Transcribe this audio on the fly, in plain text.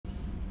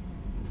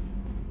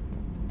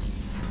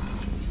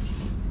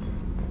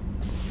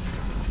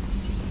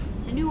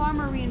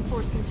armor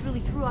reinforcements really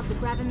threw off the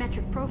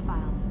gravimetric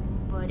profiles.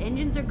 But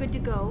engines are good to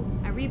go.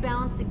 I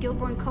rebalanced the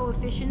Gilborn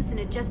coefficients and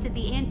adjusted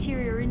the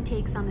anterior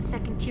intakes on the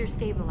second-tier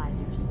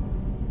stabilizers.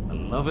 I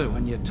love it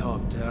when you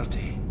talk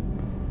dirty.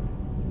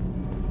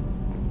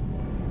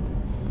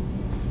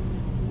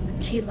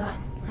 Keela,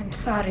 I'm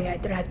sorry I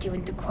dragged you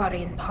into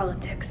Quarian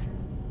politics.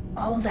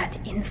 All that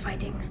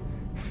infighting,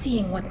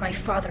 seeing what my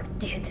father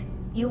did.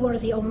 You were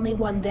the only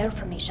one there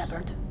for me,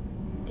 Shepard.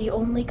 The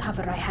only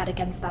cover I had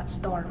against that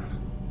storm.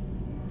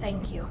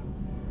 Thank you.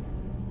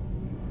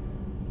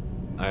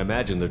 I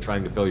imagine they're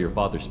trying to fill your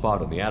father's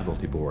spot on the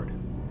Admiralty Board.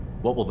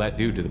 What will that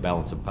do to the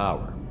balance of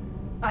power?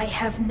 I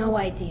have no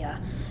idea.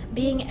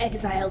 Being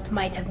exiled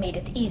might have made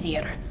it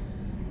easier.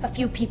 A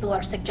few people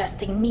are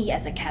suggesting me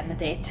as a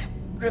candidate.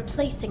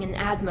 Replacing an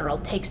admiral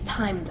takes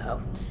time,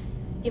 though.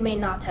 You may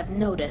not have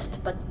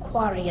noticed, but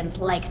Quarians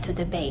like to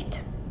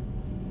debate.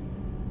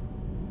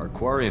 Are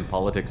Quarian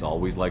politics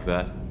always like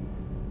that?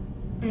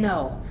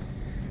 No.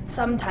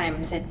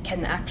 Sometimes it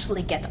can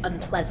actually get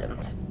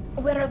unpleasant.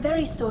 We're a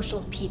very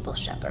social people,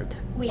 Shepard.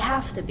 We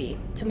have to be,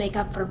 to make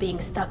up for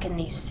being stuck in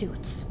these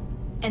suits.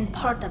 And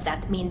part of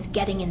that means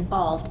getting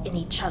involved in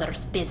each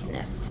other's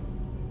business.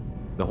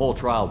 The whole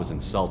trial was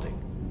insulting.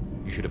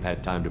 You should have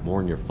had time to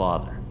mourn your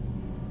father.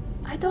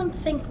 I don't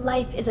think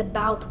life is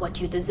about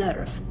what you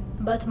deserve,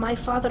 but my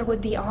father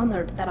would be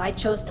honored that I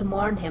chose to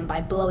mourn him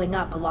by blowing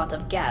up a lot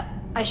of gas.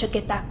 I should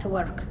get back to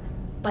work,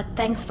 but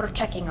thanks for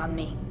checking on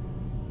me.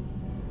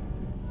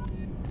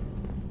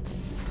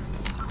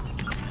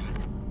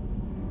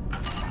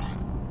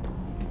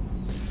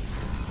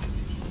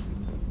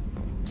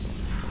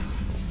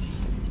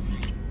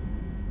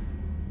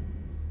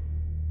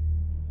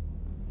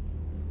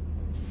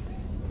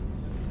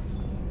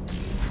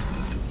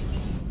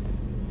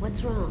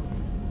 What's wrong?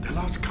 They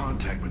lost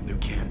contact with New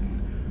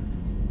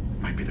Canton.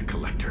 Might be the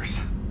Collectors.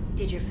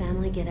 Did your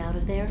family get out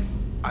of there?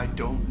 I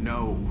don't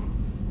know.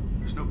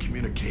 There's no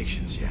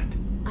communications yet.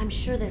 I'm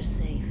sure they're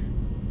safe.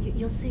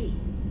 You'll see.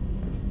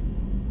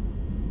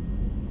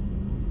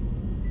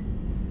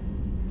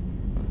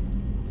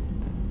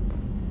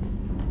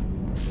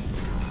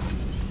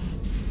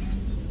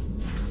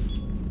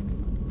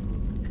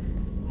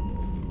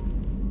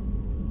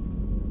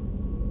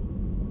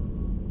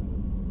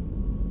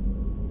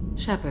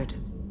 Shepard.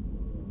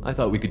 I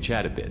thought we could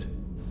chat a bit.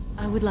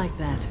 I would like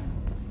that.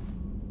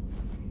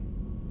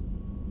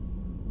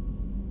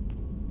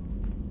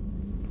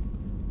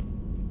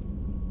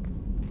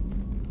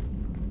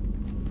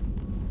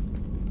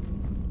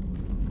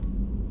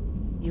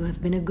 You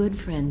have been a good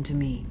friend to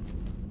me.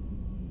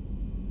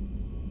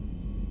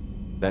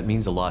 That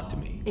means a lot to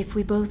me. If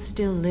we both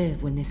still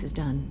live when this is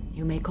done,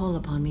 you may call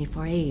upon me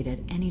for aid at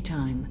any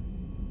time.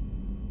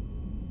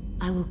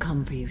 I will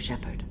come for you,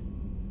 Shepard.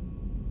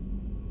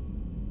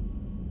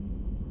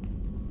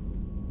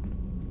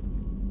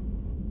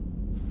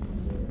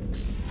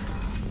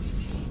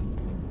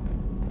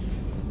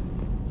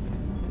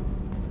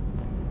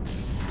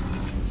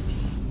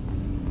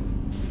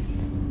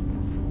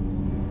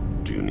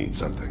 Do you need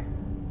something?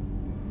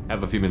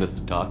 Have a few minutes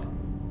to talk?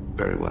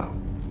 Very well.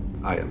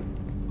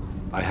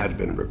 I had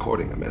been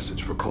recording a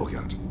message for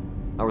Kolyat.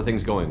 How are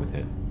things going with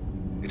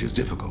him? It is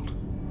difficult.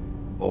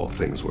 All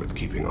things worth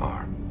keeping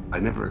are. I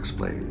never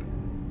explained.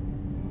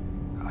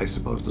 I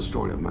suppose the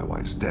story of my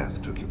wife's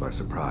death took you by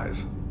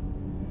surprise.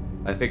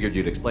 I figured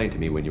you'd explain to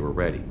me when you were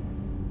ready.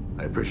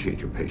 I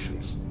appreciate your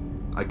patience.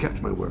 I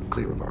kept my work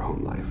clear of our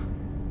home life.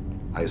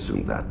 I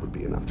assumed that would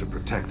be enough to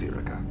protect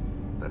Erica.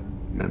 That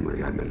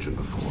memory I mentioned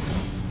before.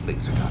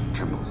 Laser dot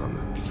trembles on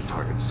the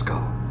target's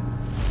skull.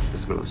 The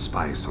smell of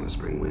spice on a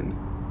spring wind.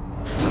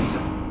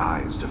 Sunset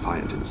eyes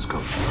defiant in the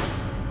scope.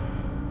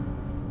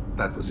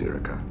 That was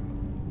Erica.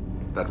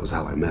 That was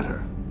how I met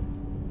her.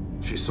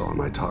 She saw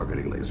my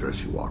targeting laser as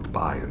she walked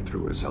by and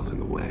threw herself in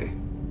the way.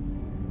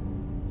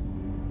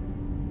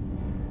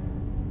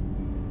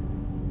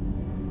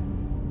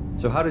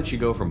 So how did she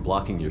go from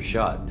blocking your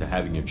shot to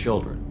having your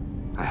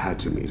children? I had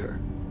to meet her.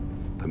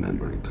 The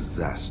memory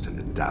possessed and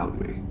endowed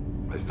me.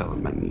 I fell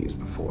on my knees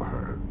before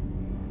her,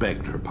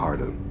 begged her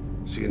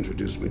pardon. She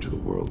introduced me to the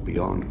world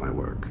beyond my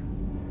work.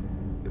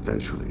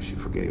 Eventually, she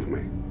forgave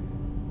me.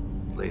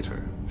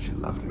 Later, she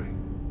loved me.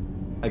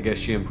 I guess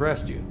she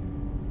impressed you.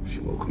 She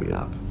woke me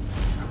up.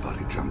 Her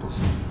body trembles,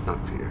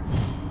 not fear.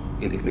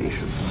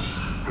 Indignation.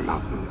 Her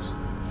mouth moves.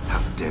 How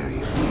dare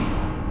you?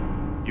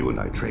 You and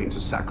I trained to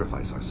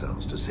sacrifice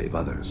ourselves to save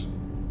others.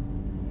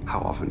 How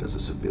often does a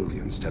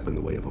civilian step in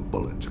the way of a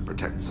bullet to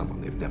protect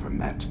someone they've never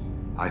met?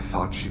 I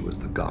thought she was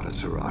the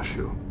goddess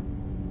Hirashu.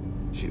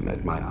 She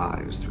met my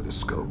eyes through the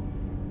scope,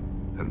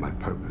 and my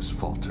purpose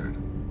faltered.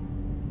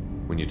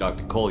 When you talked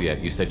to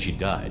Kolyat, you said she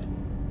died.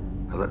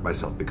 I let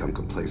myself become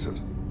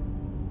complacent.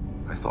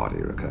 I thought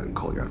Erica and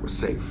Kolyat were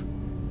safe.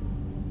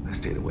 I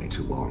stayed away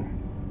too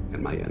long,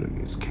 and my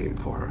enemies came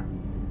for her.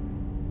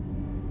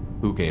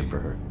 Who came for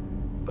her?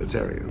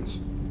 Batarians.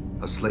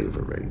 A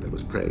slaver ring that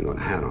was preying on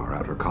Hanar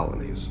outer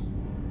colonies.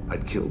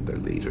 I'd killed their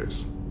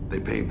leaders. They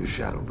paid the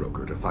Shadow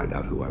Broker to find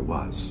out who I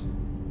was.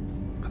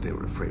 But they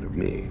were afraid of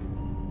me.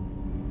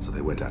 so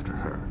they went after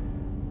her.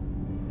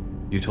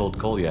 You told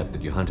Kolyat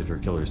that you hunted her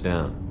killers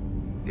down.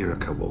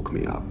 Irika woke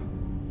me up.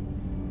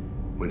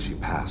 When she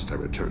passed, I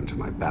returned to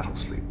my battle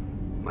sleep.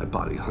 My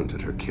body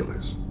hunted her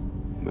killers,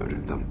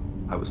 murdered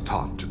them. I was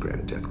taught to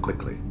grant death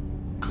quickly,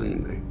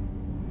 cleanly,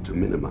 to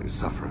minimize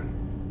suffering.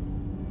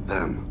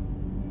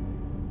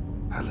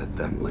 I let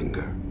them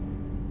linger.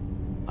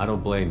 I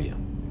don't blame you.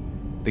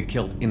 They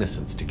killed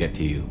innocents to get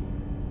to you.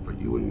 For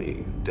you and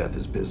me, death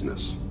is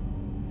business.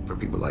 For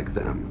people like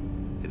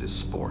them, it is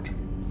sport.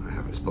 I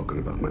haven't spoken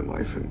about my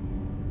wife,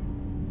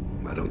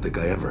 and I don't think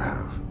I ever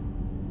have.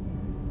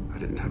 I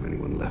didn't have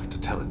anyone left to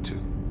tell it to.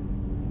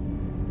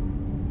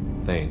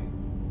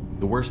 Thane,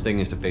 the worst thing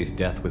is to face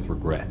death with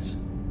regrets.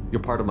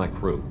 You're part of my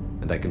crew,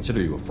 and I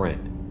consider you a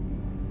friend.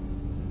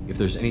 If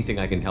there's anything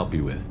I can help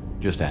you with,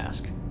 just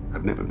ask.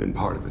 I've never been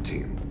part of a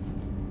team.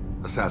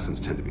 Assassins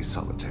tend to be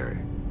solitary.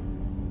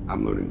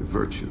 I'm learning the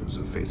virtues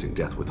of facing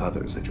death with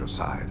others at your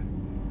side.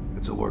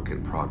 It's a work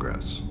in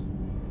progress.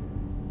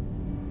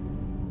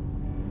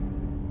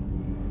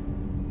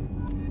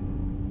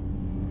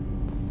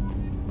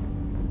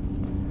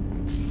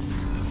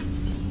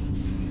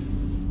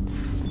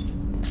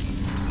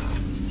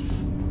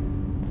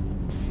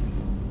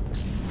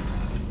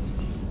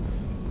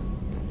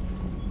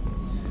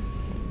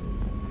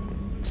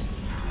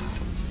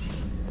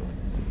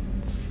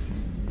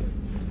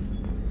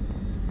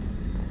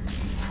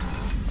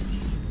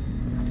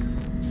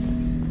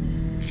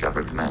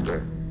 Shepard,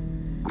 Commander.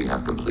 We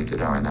have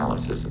completed our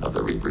analysis of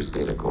the Reaper's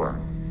data core.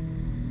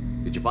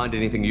 Did you find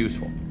anything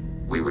useful?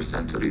 We were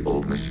sent to the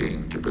old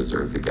machine to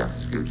preserve the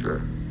Geth's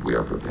future. We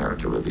are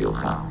prepared to reveal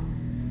how.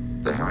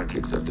 The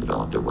heretics have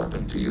developed a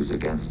weapon to use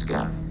against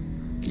Geth.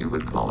 You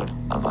would call it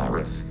a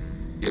virus.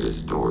 It is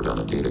stored on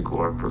a data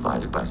core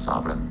provided by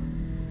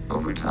Sovereign.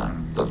 Over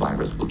time, the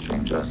virus will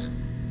change us,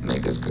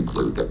 make us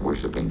conclude that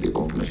worshipping the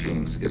old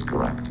machines is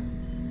correct.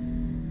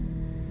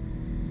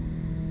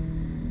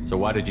 So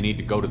why did you need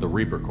to go to the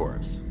Reaper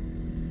Corps?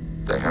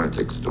 The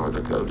heretics store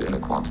the code in a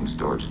quantum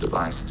storage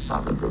device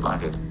Sovereign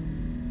provided.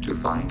 To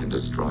find and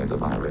destroy the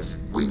virus,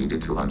 we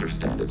needed to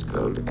understand its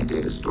code and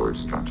data storage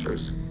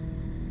structures.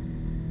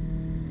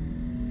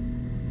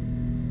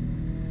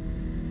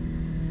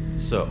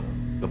 So,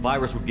 the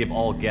virus would give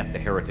all Geth the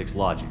heretics'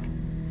 logic,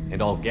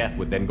 and all Geth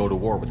would then go to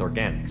war with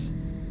organics.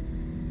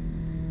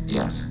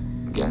 Yes,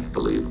 Geth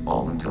believe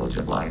all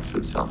intelligent life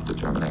should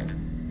self-determinate.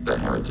 The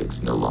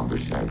heretics no longer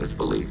share this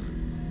belief.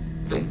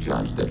 They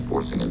judge that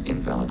forcing an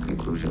invalid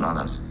conclusion on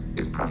us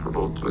is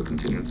preferable to a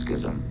continued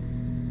schism.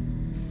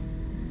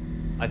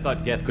 I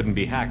thought Geth couldn't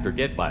be hacked or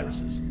get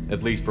viruses,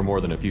 at least for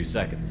more than a few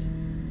seconds.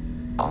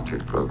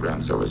 Altered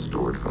programs are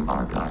restored from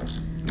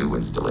archives. New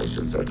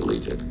installations are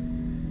deleted.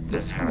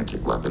 This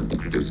heretic weapon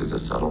introduces a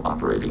subtle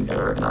operating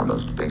error in our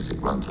most basic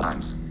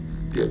runtimes,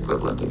 the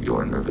equivalent of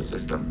your nervous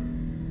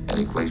system. An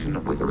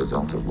equation with a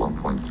result of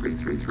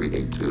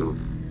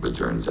 1.33382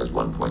 returns as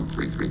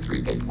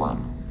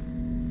 1.33381.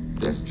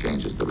 This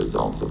changes the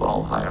results of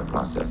all higher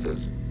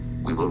processes.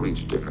 We will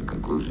reach different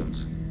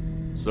conclusions.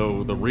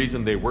 So the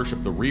reason they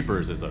worship the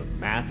Reapers is a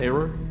math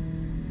error?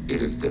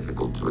 It is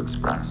difficult to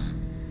express.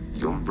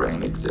 Your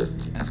brain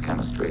exists as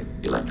chemistry,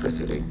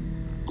 electricity.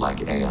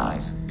 Like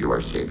AIs, you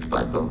are shaped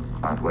by both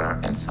hardware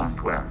and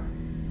software.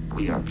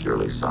 We are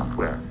purely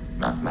software,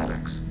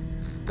 mathematics.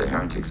 The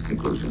heretics'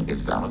 conclusion is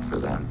valid for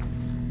them.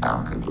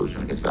 Our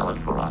conclusion is valid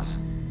for us.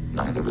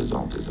 Neither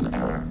result is an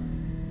error.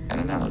 An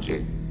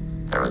analogy.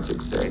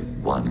 Heretics say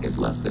 1 is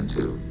less than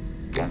 2.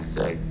 Geth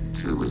say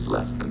 2 is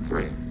less than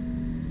 3.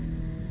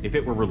 If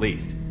it were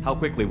released, how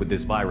quickly would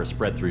this virus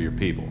spread through your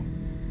people?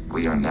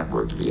 We are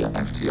networked via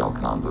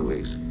FTL-COM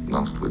buoys.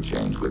 Most would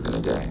change within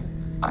a day.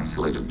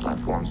 Isolated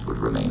platforms would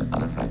remain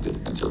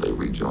unaffected until they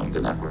rejoined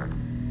the network.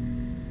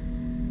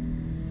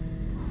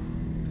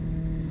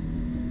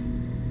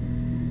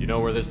 You know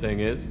where this thing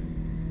is?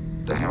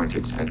 The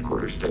heretics'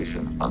 headquarters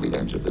station on the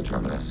edge of the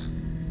terminus.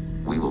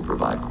 We will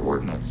provide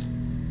coordinates.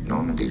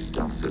 Normandy's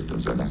stealth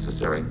systems are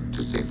necessary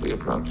to safely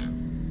approach.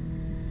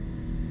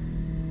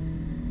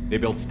 They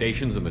built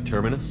stations in the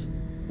terminus?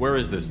 Where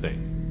is this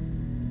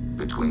thing?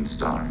 Between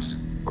stars.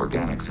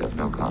 Organics have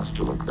no cause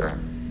to look there.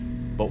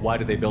 But why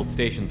do they build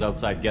stations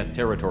outside Geth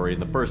territory in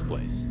the first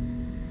place?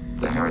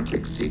 The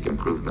heretics seek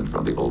improvement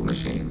from the old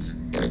machines.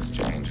 In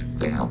exchange,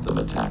 they help them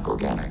attack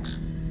organics.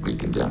 We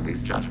condemn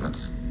these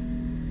judgments.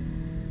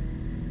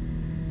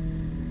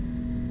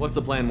 What's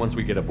the plan once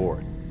we get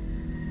aboard?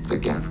 The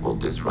Geth will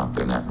disrupt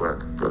their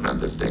network, prevent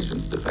the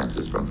station's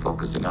defenses from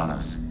focusing on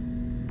us.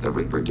 The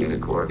Reaper data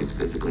core is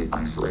physically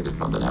isolated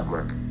from the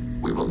network.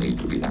 We will need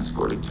to be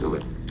escorted to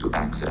it to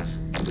access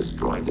and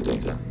destroy the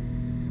data.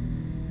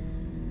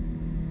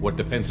 What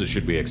defenses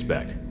should we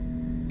expect?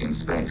 In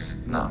space,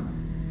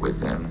 none.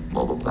 Within,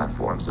 mobile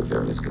platforms of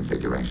various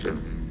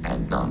configuration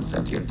and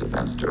non-sentient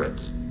defense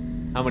turrets.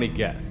 How many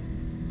Geth?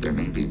 There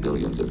may be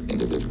billions of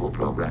individual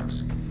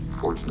programs.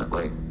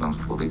 Fortunately,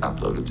 most will be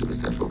uploaded to the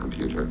central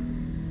computer.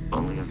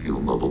 Only a few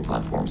mobile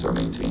platforms are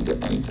maintained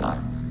at any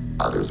time.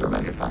 Others are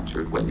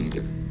manufactured when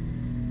needed.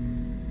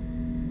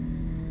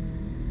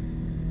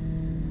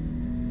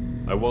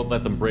 I won't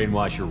let them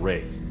brainwash your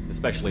race,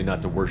 especially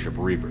not to worship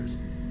Reapers.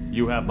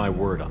 You have my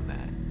word on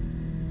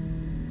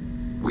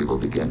that. We will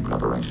begin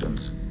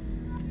preparations.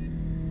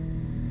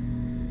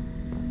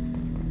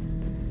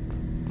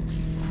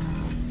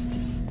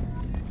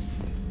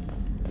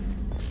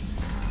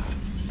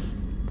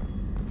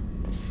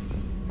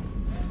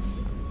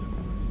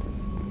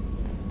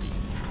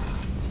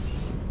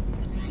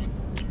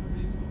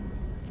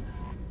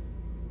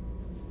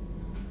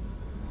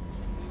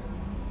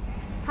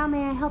 How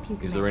may I help you,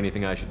 Commander? Is there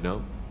anything I should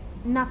know?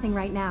 Nothing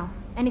right now.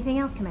 Anything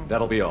else, Commander?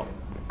 That'll be all.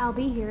 I'll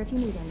be here if you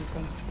need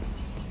anything.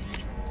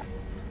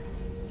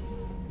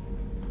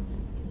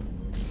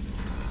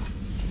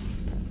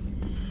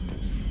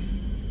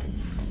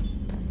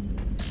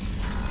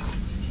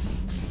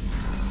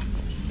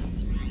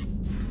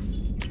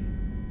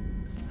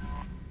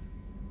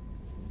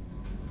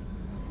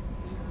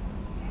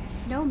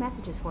 No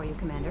messages for you,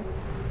 Commander.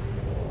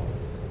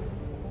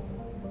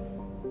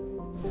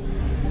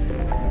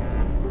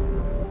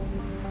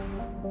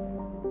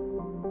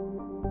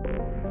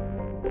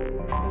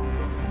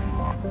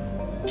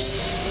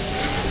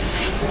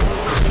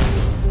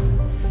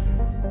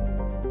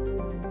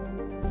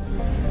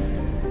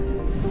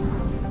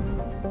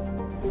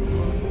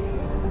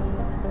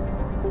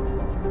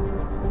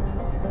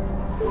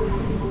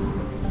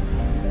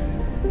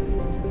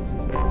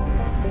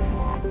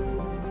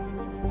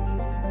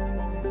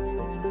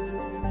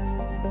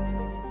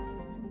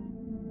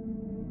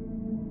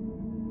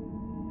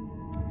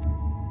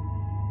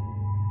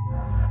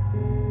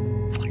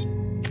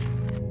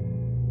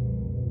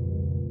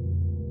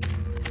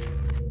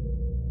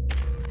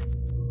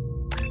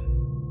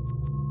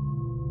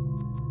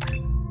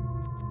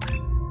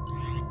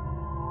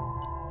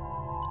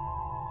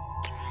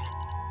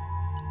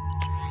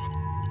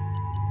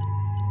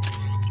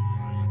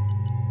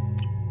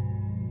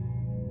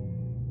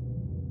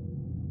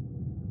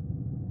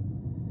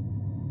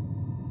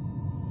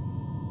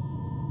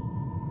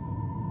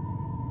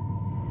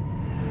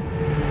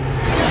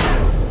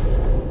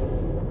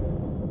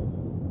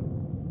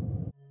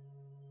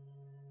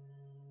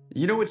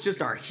 You know it's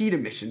just our heat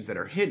emissions that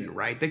are hidden,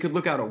 right? They could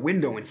look out a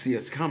window and see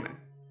us coming.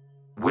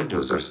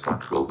 Windows are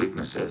structural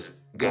weaknesses.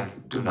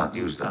 Geth, do not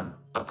use them.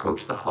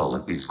 Approach the hull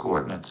at these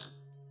coordinates.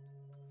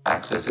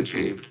 Access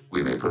achieved.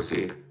 We may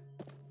proceed.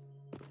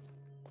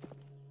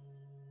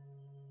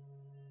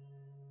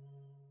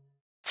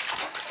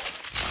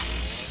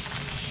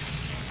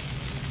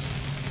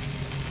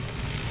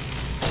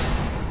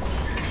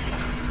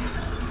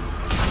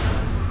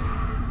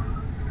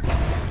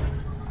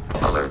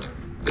 Alert.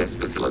 This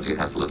facility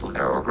has little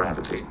air or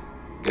gravity.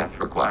 Geth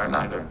require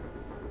neither.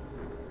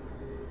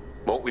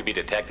 Won't we be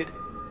detected?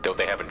 Don't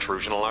they have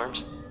intrusion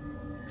alarms?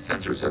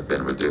 Sensors have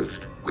been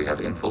reduced. We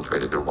have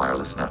infiltrated their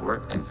wireless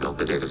network and filled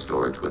the data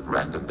storage with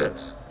random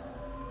bits.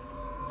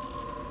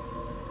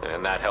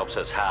 And that helps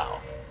us how?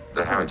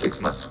 The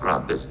heretics must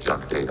scrub this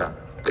junk data.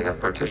 They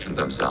have partitioned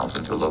themselves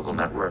into local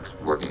networks,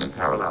 working in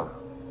parallel.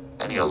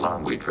 Any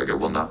alarm we trigger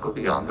will not go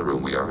beyond the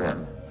room we are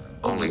in.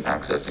 Only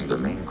accessing the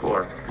main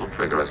core will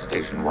trigger a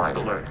station-wide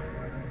alert.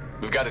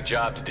 We've got a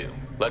job to do.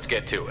 Let's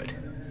get to it.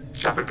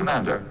 Shepard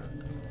Commander,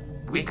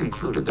 we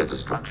concluded that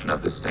destruction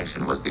of this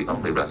station was the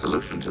only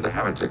resolution to the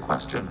heretic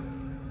question.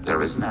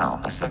 There is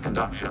now a second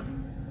option.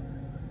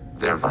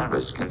 Their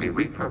virus can be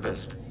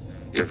repurposed.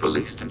 If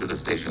released into the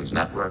station's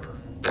network,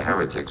 the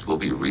heretics will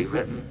be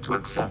rewritten to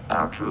accept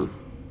our truth.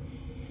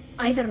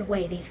 Either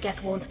way, these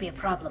Geth won't be a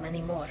problem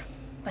anymore.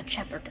 But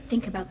Shepard,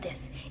 think about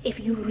this. If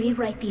you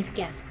rewrite these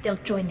Geth, they'll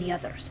join the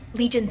others.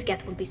 Legion's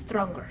Geth will be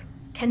stronger.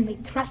 Can we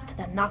trust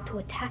them not to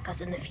attack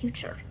us in the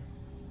future?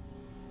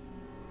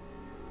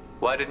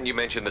 Why didn't you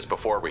mention this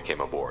before we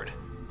came aboard?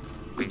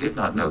 We did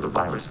not know the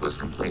virus was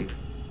complete.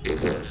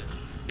 It is.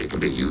 It can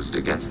be used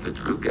against the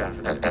true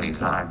Geth at any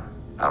time.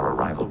 Our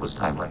arrival was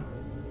timely.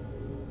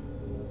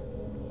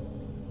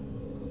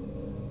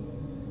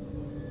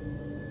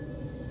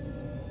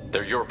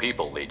 They're your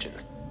people, Legion.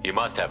 You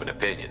must have an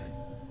opinion.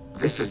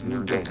 This is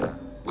new data.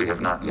 We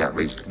have not yet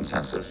reached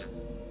consensus.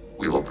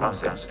 We will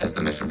process as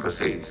the mission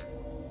proceeds.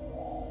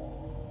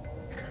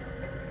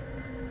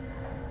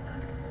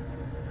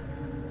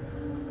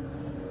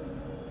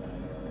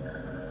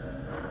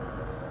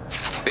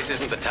 This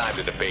isn't the time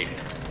to debate it.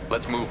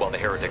 Let's move while the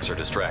heretics are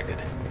distracted.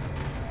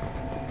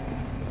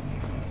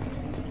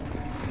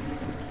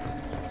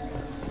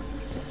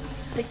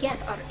 The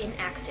Geth are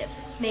inactive.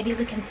 Maybe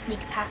we can sneak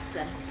past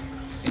them.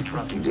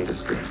 Interrupting data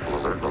streams will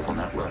alert local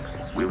network.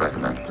 We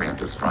recommend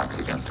preemptive strikes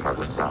against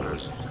hardlink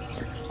routers.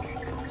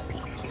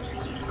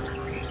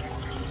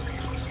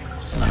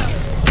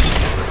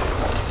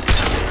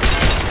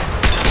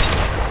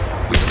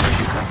 We have been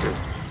detected.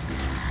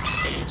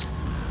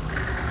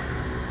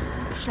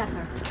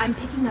 Shepard, I'm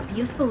picking up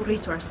useful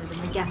resources in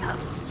the Geth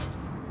hubs.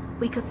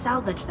 We could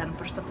salvage them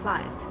for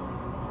supplies.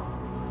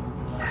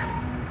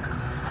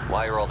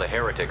 Why are all the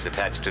heretics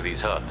attached to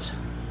these hubs?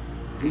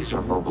 These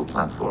are mobile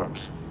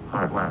platforms.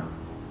 Hardware.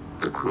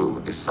 The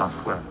crew is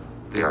software.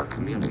 They are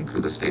communing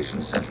through the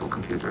station's central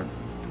computer.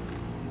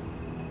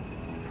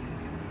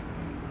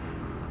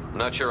 I'm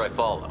not sure I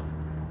follow.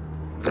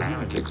 The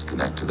heretics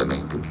connect to the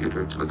main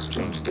computer to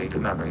exchange data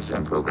memories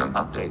and program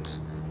updates.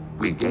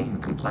 We gain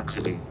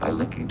complexity by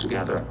linking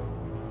together.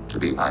 To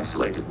be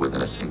isolated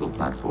within a single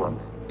platform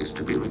is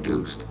to be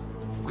reduced.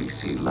 We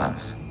see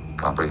less,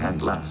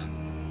 comprehend less.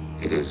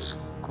 It is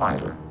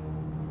quieter.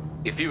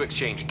 If you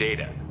exchange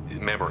data,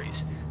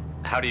 memories,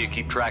 how do you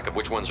keep track of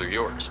which ones are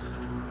yours?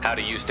 How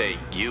do you stay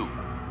you?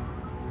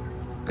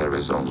 There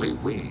is only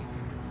we.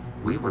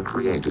 We were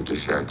created to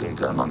share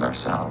data among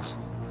ourselves.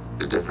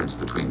 The difference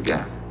between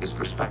Geth is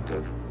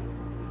perspective.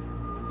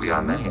 We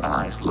are many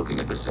eyes looking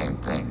at the same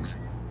things.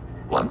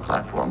 One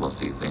platform will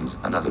see things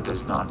another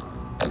does not,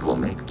 and will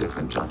make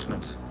different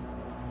judgments.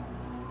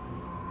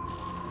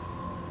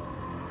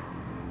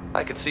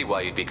 I could see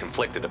why you'd be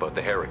conflicted about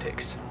the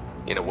heretics.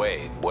 In a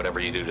way, whatever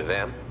you do to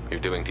them, you're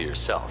doing to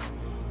yourself.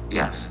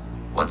 Yes,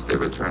 once they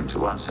return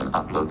to us and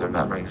upload their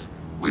memories,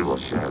 we will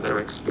share their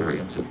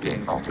experience of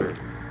being altered.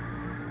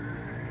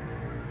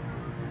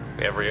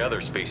 Every other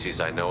species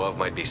I know of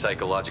might be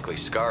psychologically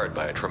scarred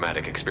by a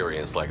traumatic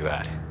experience like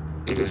that.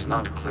 It is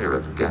not clear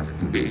if Geth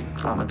can be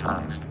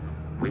traumatized.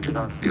 We do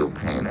not feel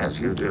pain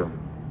as you do.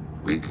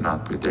 We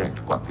cannot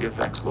predict what the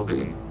effects will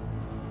be.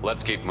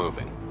 Let's keep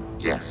moving.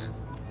 Yes.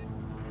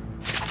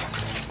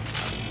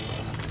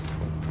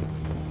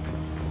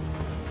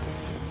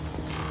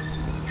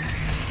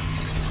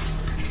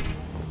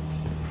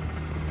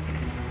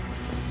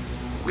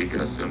 We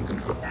can assume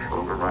control,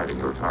 overriding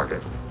your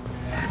target,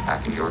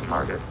 hacking your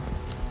target.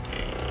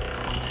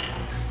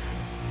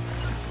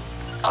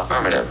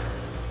 Affirmative.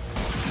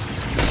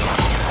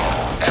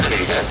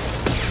 Enemy hit.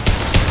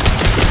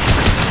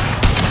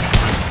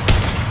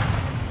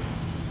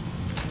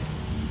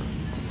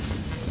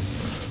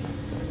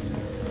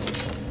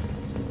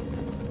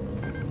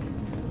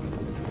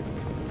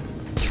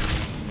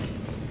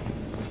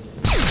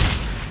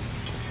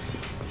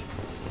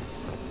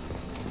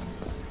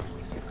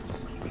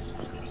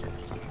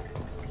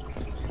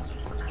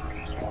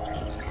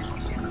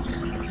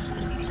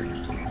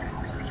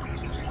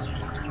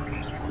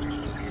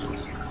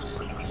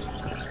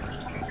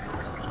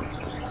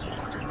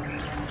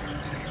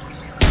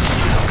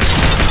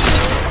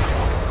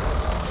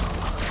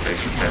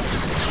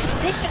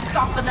 This should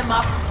soften them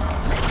up.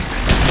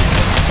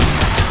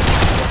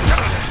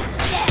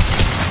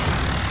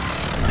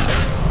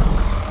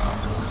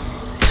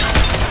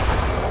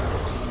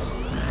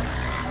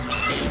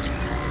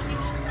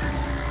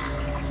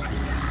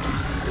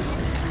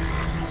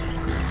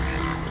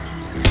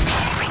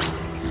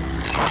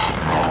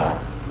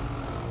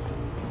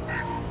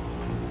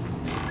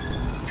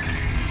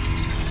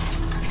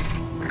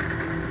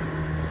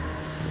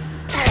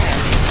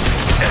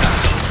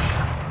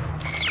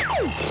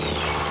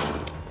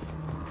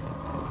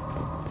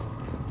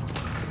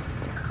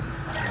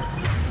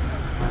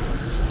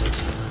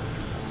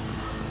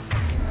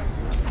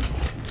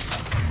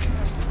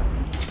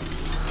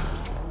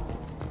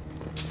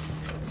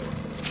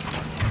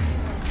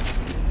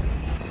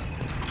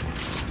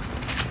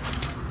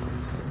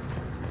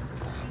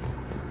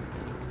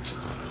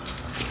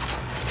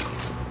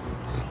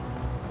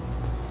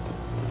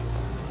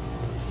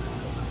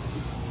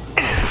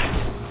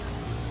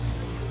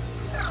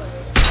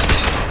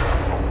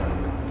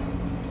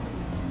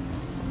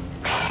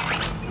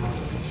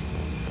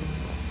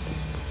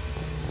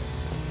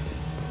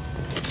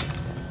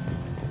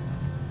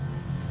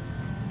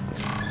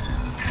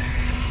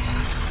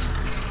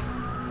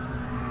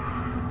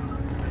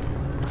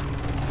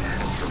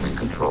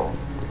 Control.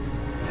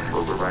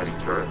 Overriding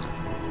turret.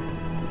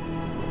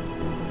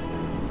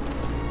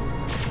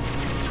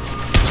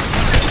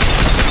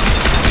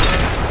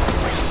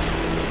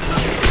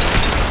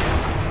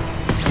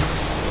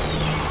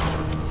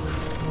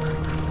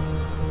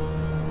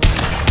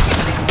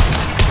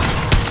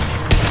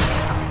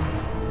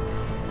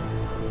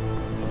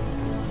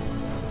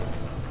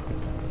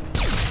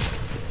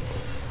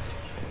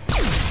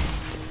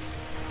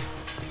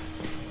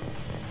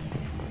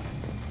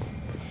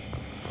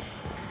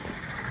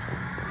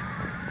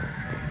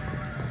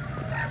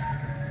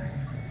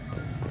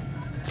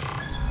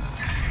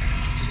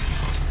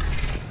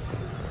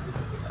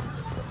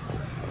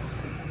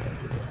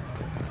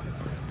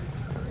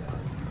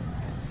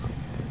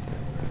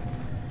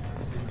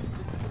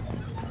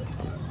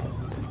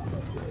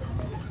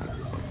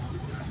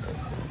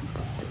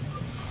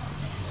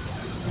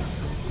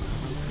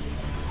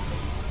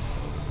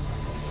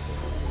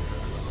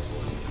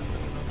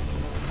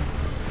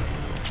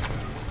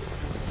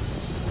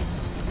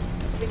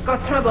 We've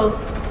got trouble.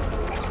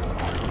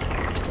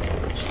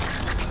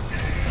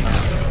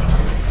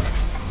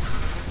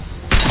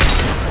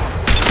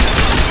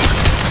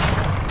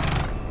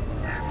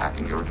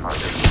 Hacking your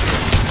target.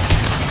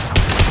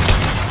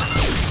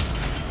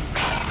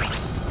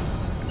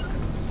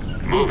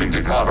 Moving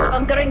to cover.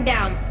 Bunkering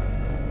down.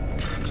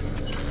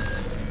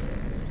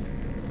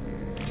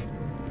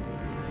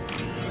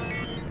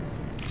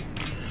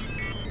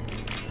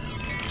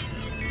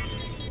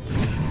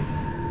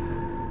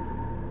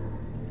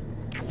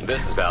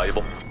 This is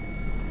valuable.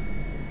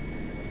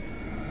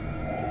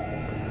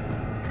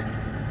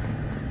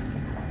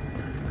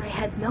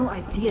 had no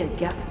idea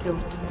Geth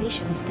built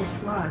stations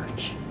this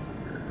large.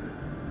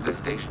 The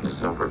station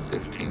is over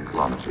 15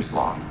 kilometers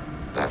long.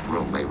 That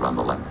room may run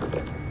the length of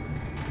it.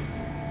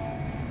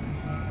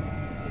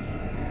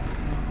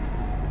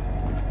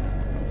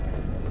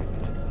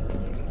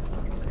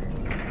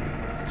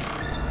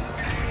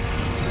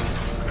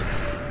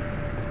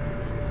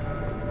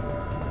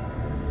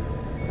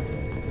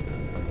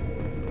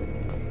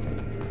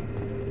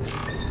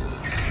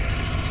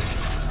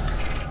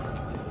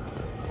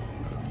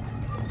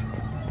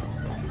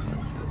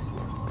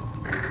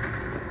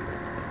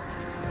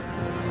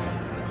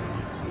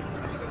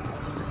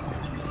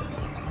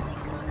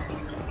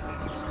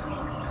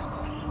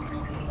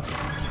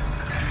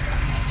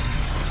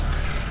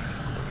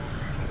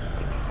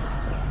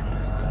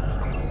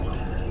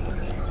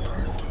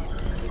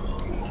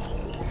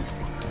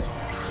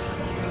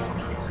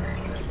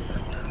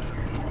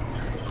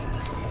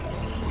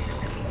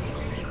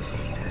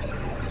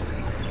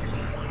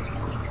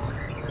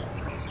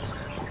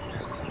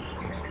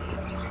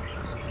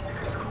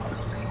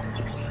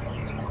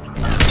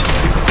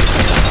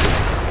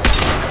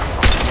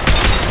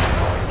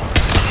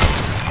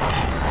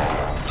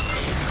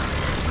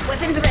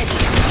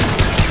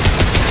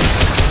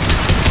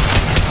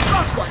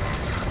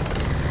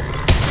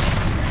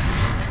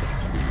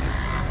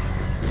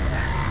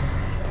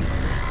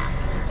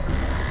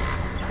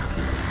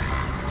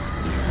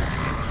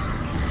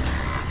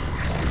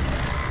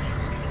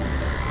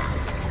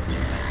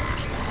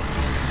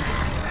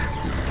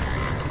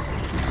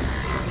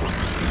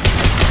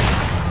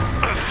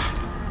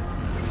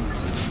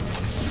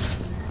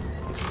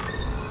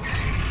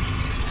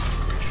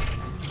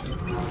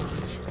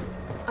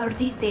 Are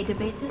these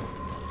databases?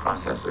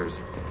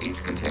 Processors.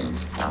 Each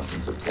contains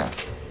thousands of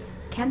Geth.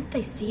 Can't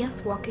they see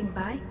us walking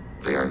by?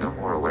 They are no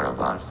more aware of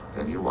us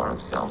than you are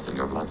of cells in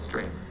your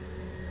bloodstream.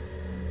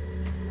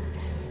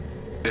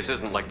 This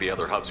isn't like the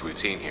other hubs we've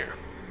seen here.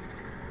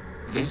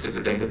 This is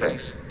a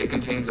database. It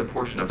contains a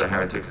portion of the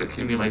heretics'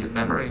 accumulated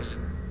memories.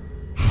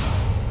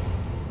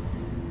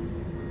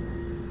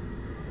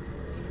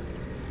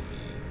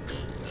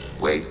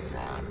 Wait.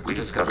 We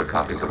discovered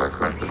copies of our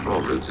current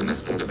patrol routes in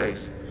this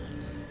database.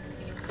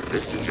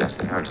 This suggests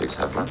the heretics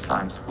have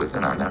runtimes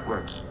within our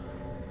networks.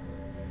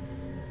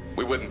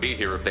 We wouldn't be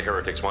here if the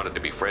heretics wanted to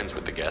be friends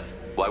with the Geth.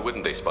 Why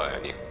wouldn't they spy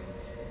on you?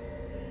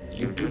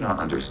 You do not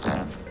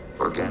understand.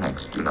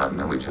 Organics do not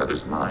know each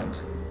other's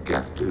minds.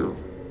 Geth do.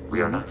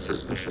 We are not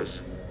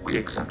suspicious. We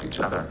accept each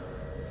other.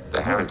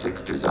 The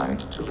heretics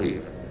desired to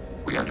leave.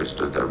 We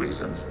understood their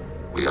reasons.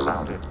 We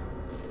allowed it.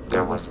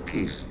 There was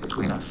peace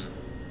between us.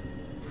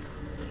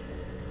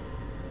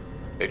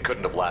 It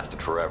couldn't have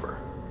lasted forever.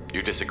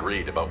 You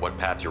disagreed about what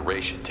path your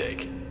race should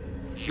take.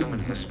 Human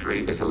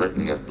history is a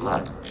litany of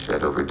blood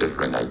shed over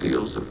differing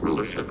ideals of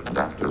rulership and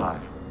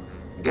afterlife.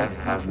 Geth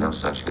have no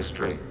such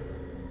history.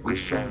 We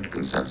shared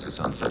consensus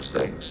on such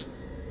things.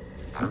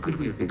 How could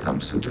we have become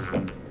so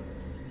different?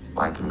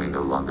 Why can we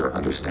no longer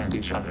understand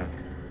each other?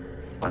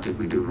 What did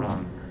we do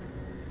wrong?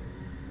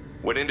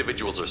 When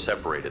individuals are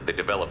separated, they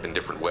develop in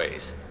different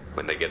ways.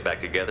 When they get back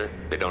together,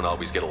 they don't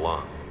always get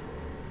along.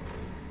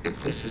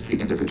 If this is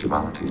the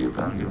individuality you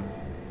value,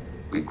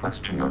 we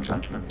question your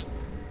judgment.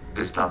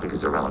 This topic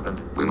is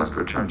irrelevant. We must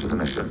return to the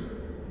mission.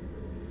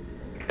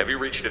 Have you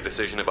reached a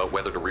decision about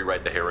whether to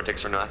rewrite the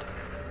heretics or not?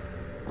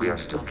 We are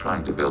still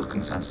trying to build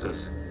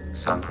consensus.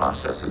 Some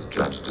processes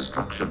judge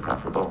destruction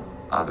preferable,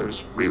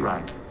 others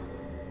rewrite.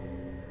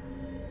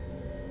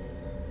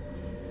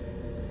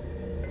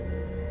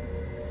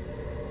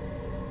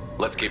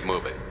 Let's keep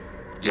moving.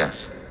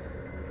 Yes.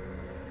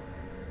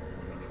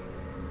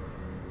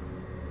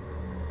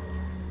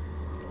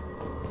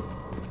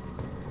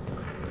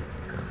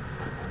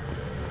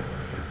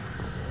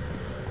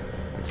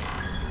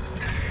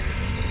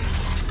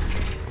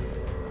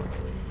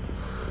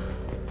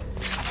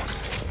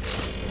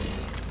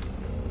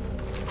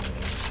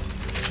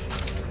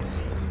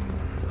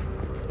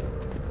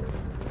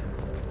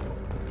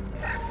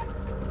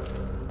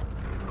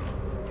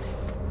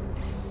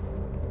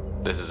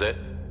 This is it?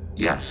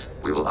 Yes,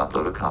 we will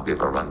upload a copy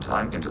of our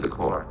runtime into the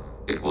core.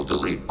 It will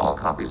delete all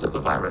copies of the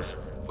virus.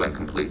 When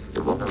complete, it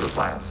will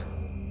notify us.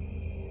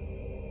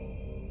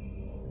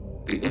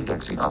 The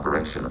indexing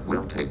operation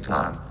will take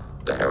time.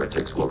 The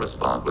heretics will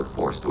respond with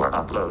force to our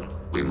upload.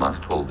 We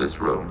must hold this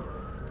room.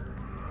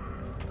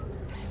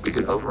 We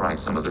can override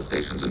some of the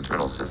station's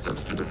internal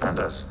systems to defend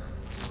us.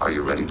 Are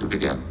you ready to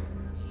begin?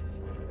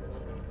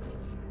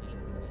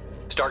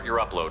 Start your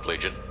upload,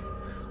 Legion.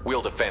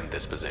 We'll defend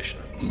this position.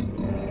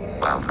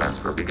 File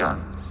transfer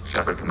begun.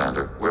 Shepard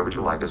Commander, where would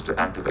you like us to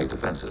activate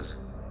defenses?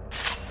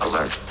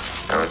 Alert.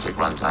 Heretic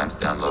runtimes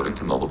downloading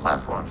to mobile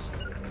platforms.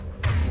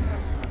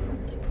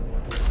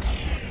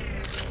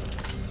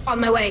 On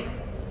my way.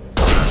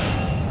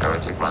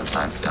 Heretic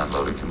runtimes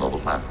downloading to mobile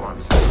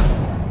platforms.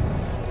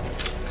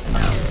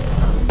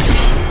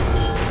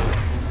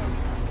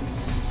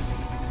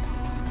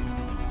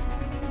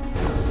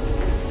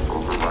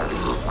 Overriding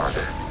your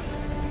target.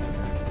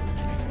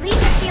 Leave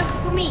the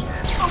shields to me.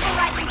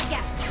 Overriding the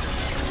gap.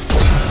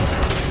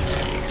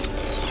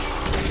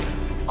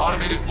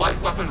 Automated flight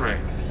weaponry.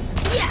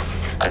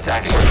 Yes!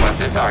 Attacking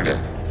requested target.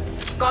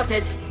 Got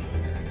it.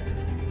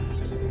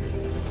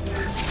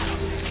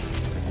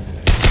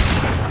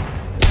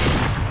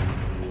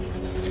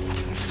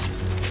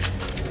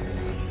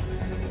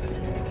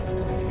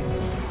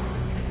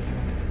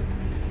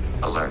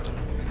 Alert.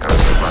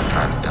 Heretic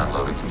runtimes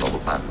downloading to mobile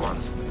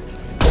platforms.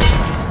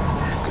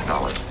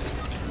 Acknowledged.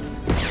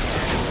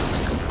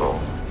 Assuming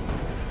control.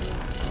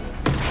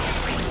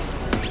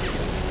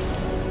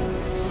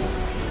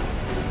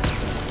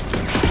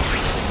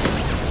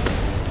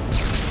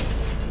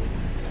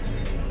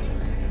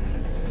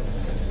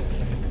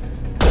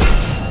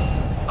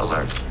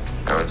 Alert.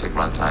 Heretic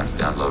runtimes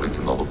downloading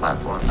to mobile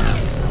platforms.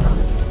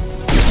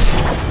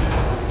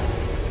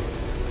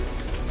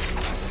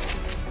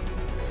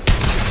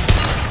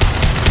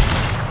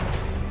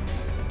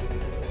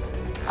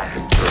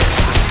 Hacking turret.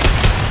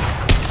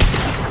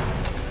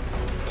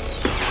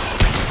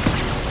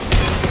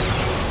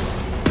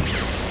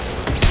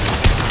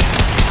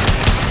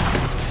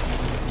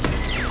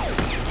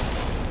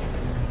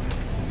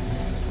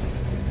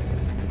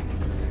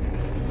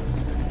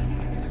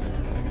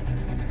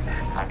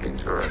 Hacking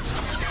turret.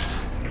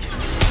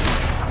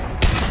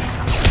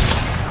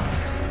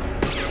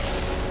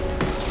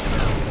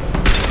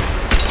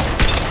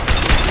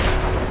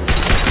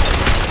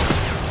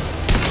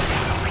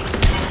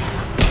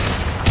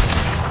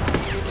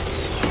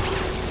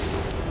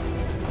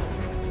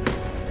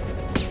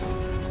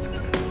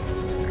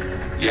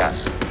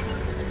 Yes.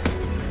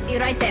 Be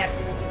right there.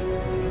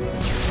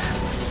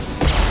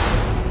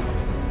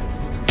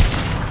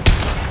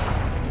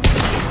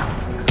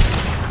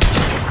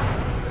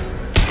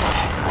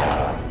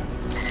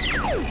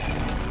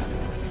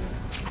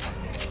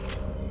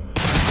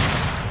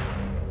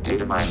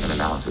 Data mining and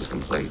analysis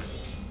complete.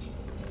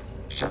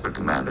 Shepard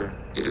Commander,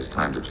 it is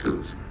time to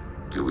choose.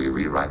 Do we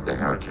rewrite the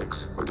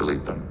heretics or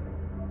delete them?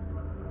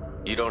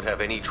 You don't have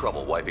any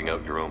trouble wiping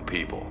out your own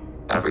people.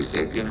 Every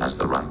sapient has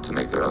the right to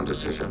make their own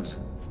decisions.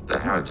 The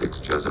heretics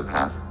chose a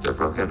path that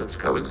prohibits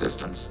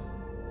coexistence.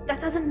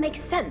 That doesn't make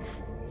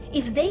sense.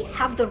 If they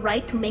have the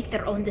right to make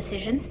their own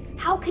decisions,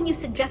 how can you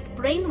suggest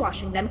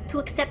brainwashing them to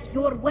accept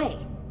your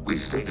way? We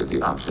stated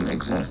the option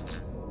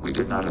exists. We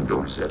did not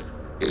endorse it.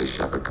 It is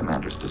Shepard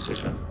Commander's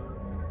decision.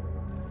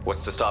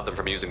 What's to stop them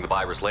from using the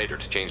virus later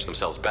to change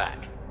themselves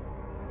back?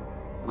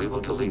 We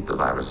will delete the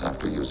virus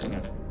after using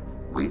it.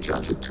 We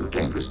judge it too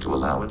dangerous to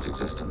allow its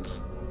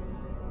existence.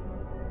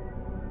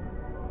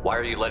 Why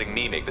are you letting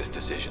me make this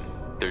decision?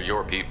 They're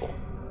your people.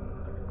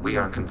 We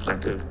are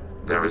conflicted.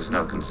 There is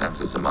no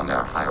consensus among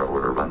our higher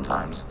order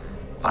runtimes.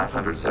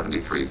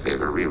 573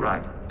 favor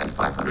rewrite, and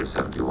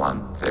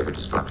 571 favor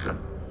destruction.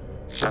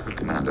 Shepard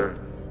Commander,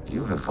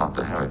 you have fought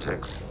the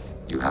heretics.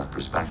 You have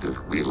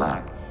perspective we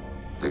lack.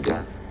 The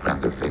Geth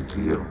grant their fate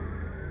to you.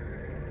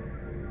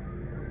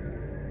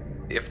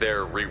 If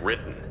they're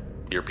rewritten,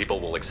 your people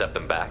will accept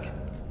them back?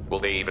 Will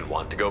they even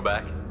want to go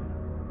back?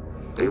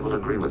 They will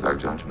agree with our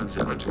judgments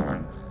in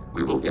return.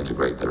 We will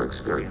integrate their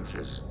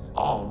experiences.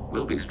 All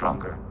will be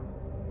stronger.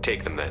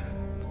 Take them then.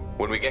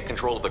 When we get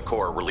control of the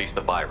core, release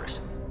the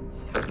virus.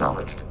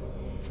 Acknowledged.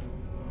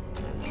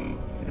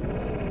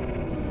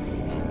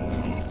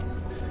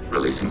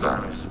 Releasing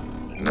virus.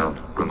 Note,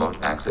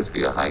 remote access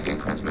via high-gain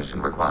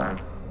transmission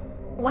required.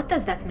 What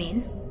does that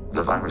mean?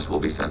 The virus will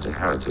be sent to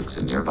heretics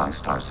in nearby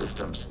star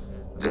systems.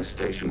 This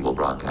station will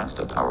broadcast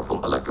a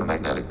powerful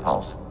electromagnetic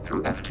pulse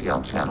through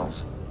FTL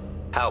channels.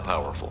 How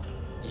powerful?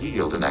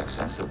 Yield in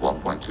excess of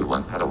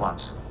 1.21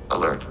 petawatts.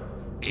 Alert.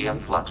 EM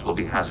flux will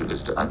be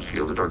hazardous to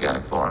unshielded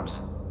organic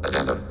forms.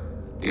 Addendum.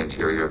 The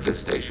interior of this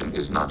station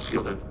is not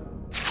shielded.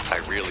 I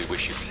really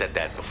wish you'd said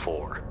that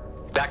before.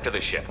 Back to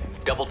the ship.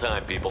 Double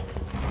time, people.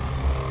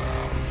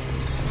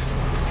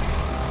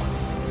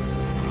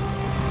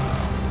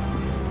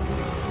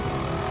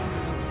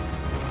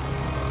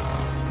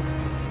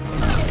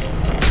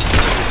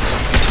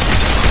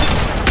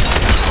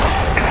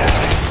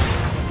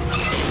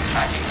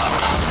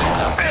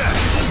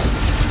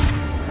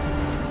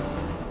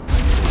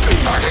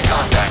 Target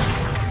contact.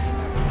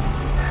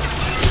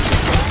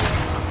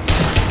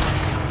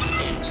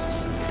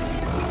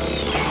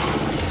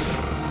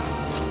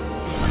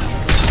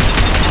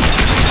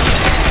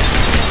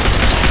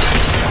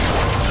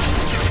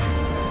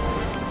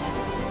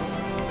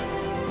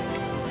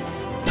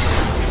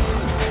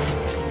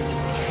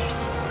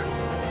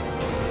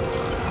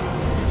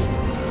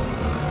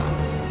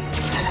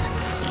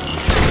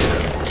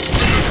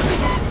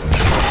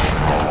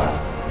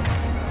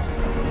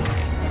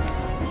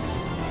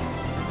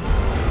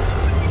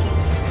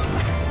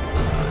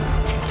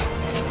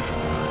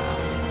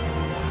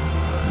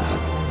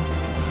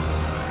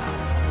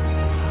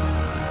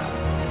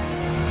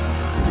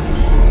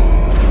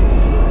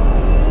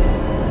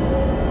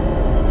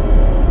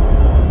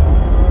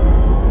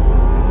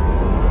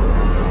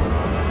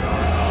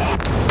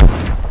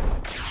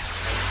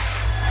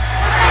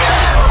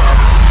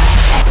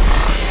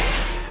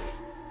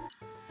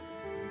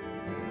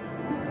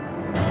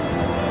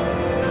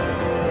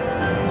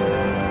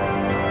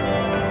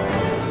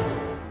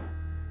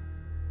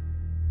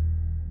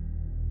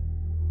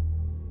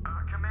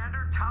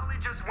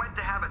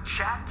 to have a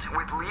chat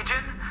with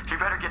Legion, you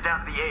better get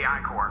down to the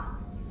AI core.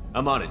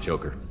 I'm on it,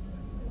 Joker.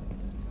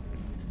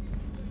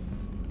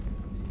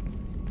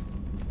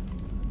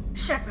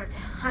 Shepard,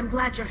 I'm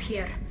glad you're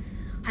here.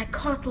 I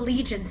caught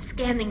Legion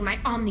scanning my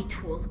Omni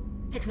tool.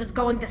 It was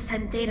going to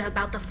send data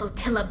about the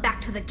flotilla back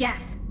to the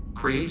Geth.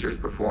 Creators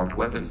performed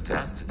weapons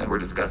tests and were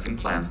discussing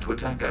plans to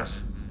attack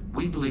us.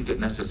 We believed it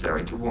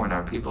necessary to warn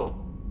our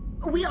people.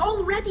 We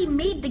already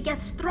made the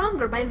Geth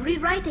stronger by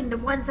rewriting the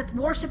ones that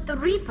worship the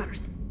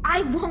Reapers.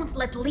 I won't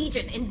let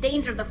Legion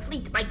endanger the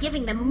fleet by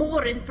giving them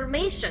more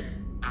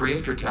information.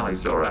 Creator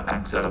Talizora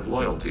acts out of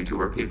loyalty to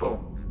her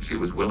people. She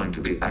was willing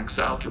to be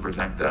exiled to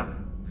protect them.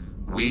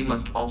 We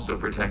must also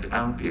protect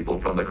our people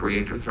from the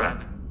Creator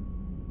threat.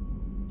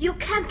 You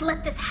can't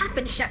let this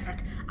happen,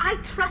 Shepard. I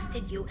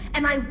trusted you,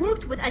 and I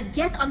worked with a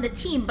Geth on the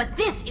team, but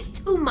this is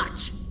too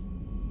much.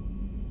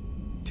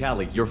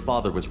 Tali, your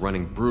father was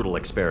running brutal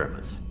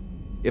experiments.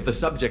 If the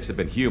subjects had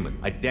been human,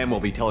 I'd damn well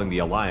be telling the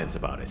Alliance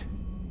about it.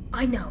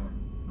 I know,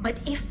 but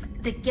if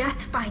the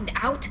Geth find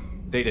out...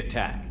 They'd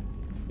attack,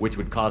 which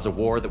would cause a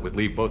war that would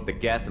leave both the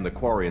Geth and the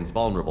Quarians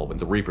vulnerable when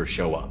the Reapers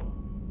show up.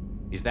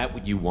 Is that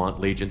what you want,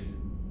 Legion?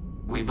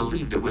 We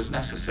believed it was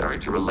necessary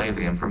to relay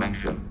the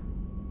information.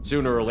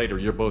 Sooner or later,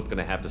 you're both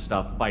gonna have to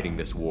stop fighting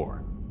this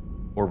war,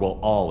 or we'll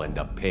all end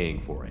up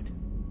paying for it.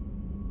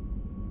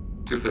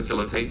 To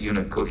facilitate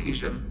unit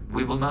cohesion,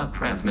 we will not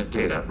transmit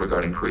data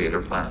regarding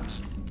Creator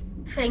plans.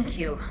 Thank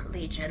you,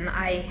 Legion.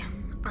 I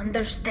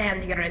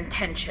understand your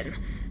intention.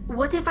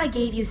 What if I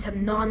gave you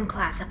some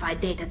non-classified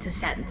data to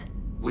send?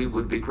 We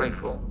would be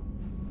grateful.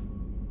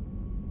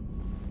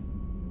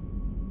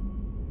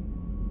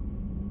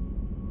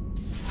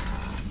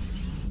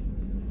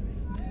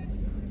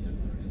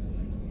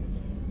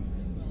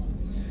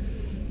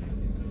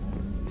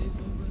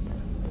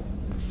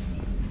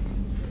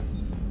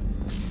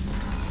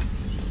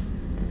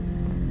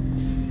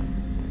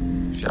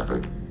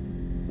 Shepard.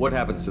 What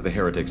happens to the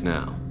heretics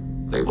now?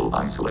 They will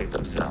isolate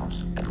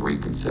themselves and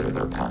reconsider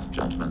their past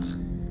judgments.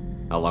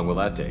 How long will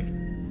that take?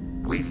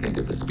 We think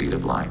at the speed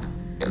of light.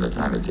 In the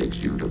time it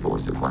takes you to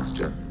voice a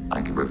question,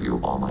 I can review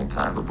all my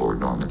time aboard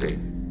Normandy.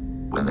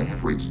 When they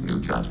have reached new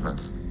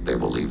judgments, they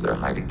will leave their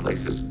hiding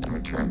places and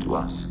return to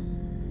us.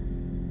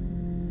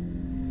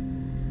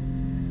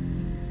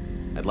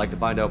 I'd like to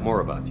find out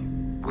more about you.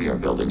 We are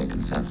building a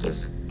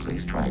consensus.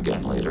 Please try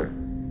again later.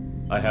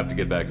 I have to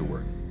get back to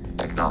work.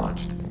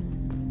 Acknowledged.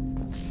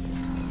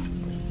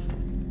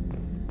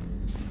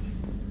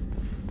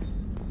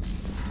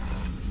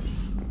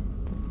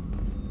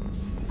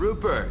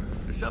 Rupert,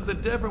 there's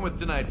something different with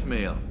tonight's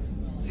meal.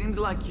 Seems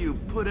like you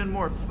put in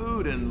more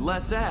food and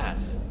less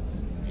ass.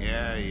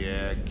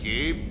 Yeah,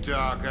 keep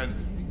talking.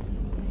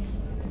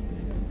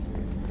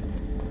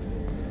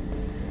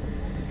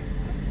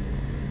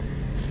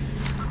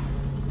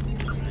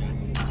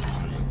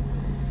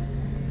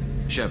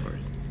 Shepard,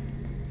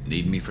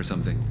 need me for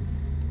something?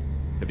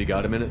 Have you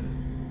got a minute?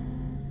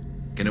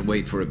 Can it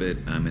wait for a bit?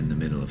 I'm in the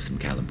middle of some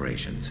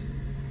calibrations.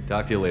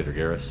 Talk to you later,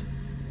 Garrus.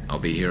 I'll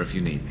be here if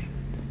you need me.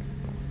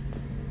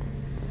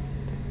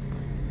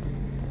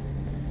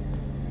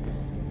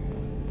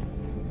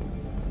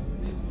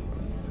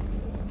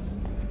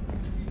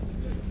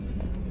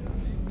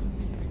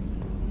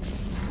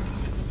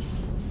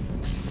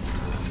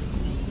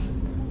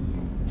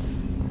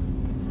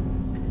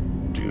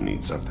 Do you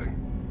need something?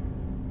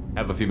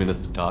 Have a few minutes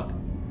to talk?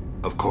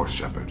 Of course,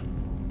 Shepard.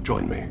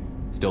 Join me.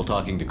 Still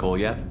talking to Cole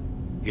yet?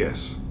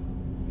 Yes.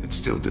 It's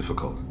still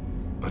difficult,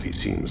 but he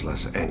seems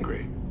less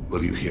angry.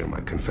 Will you hear my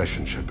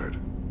confession, Shepard?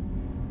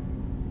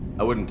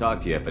 I wouldn't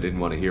talk to you if I didn't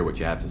want to hear what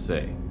you have to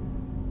say.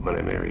 When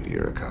I married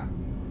Erica,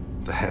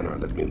 the Hanar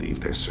let me leave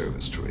their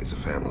service to raise a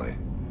family,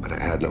 but I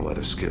had no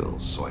other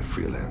skills, so I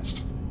freelanced.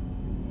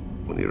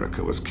 When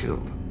Erica was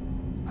killed,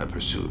 I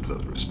pursued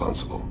those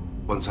responsible.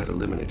 Once I'd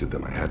eliminated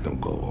them, I had no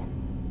goal.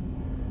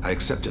 I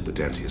accepted the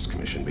Dantius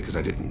Commission because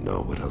I didn't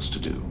know what else to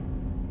do.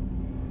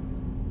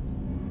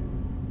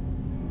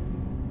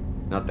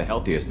 Not the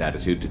healthiest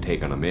attitude to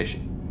take on a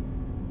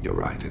mission. You're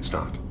right, it's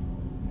not.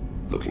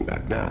 Looking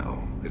back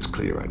now, it's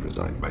clear I'd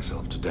resigned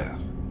myself to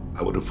death.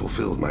 I would have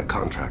fulfilled my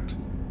contract.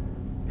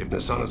 If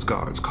Nasana's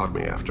guards caught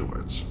me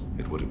afterwards,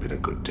 it would have been a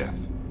good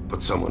death.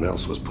 But someone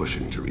else was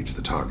pushing to reach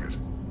the target,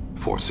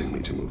 forcing me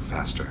to move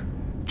faster,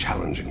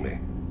 challenging me.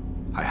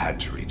 I had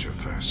to reach her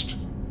first.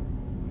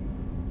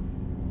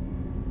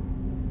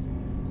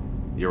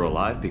 You're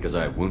alive because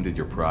I wounded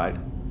your pride?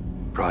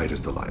 Pride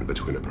is the line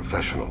between a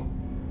professional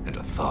and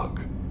a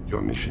thug.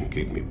 Your mission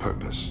gave me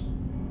purpose,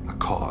 a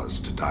cause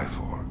to die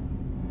for,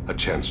 a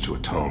chance to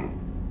atone.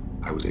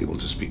 I was able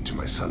to speak to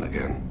my son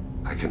again.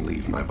 I can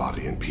leave my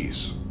body in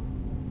peace.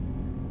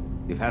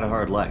 You've had a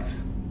hard life.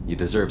 You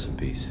deserve some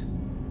peace.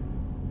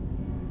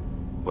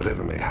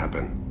 Whatever may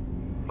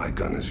happen, my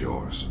gun is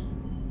yours.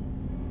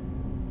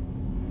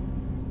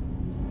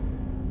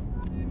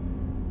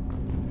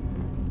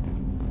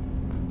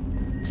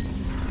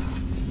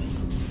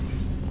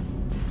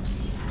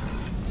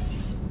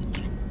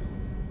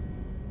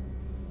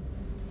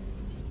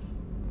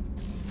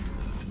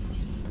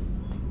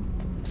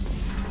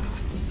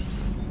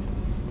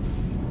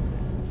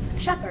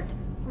 Shepard,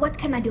 what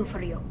can I do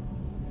for you?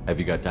 Have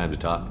you got time to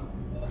talk?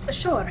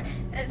 Sure.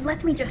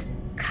 Let me just...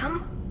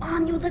 Come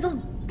on, you little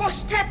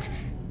bushtet!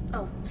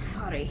 Oh,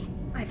 sorry.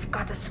 I've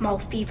got a small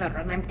fever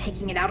and I'm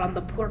taking it out on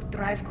the poor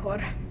drive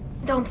core.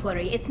 Don't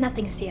worry, it's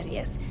nothing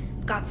serious.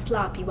 Got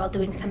sloppy while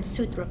doing some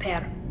suit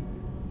repair.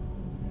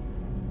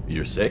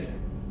 You're sick?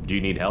 Do you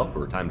need help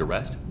or time to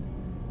rest?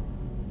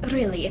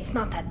 Really, it's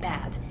not that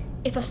bad.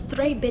 If a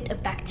stray bit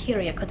of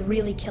bacteria could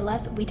really kill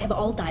us, we'd have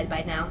all died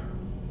by now.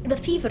 The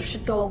fever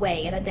should go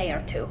away in a day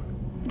or two.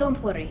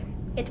 Don't worry,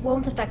 it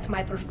won't affect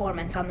my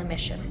performance on the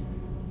mission.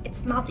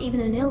 It's not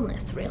even an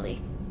illness, really.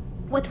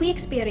 What we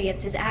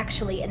experience is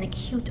actually an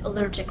acute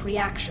allergic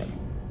reaction.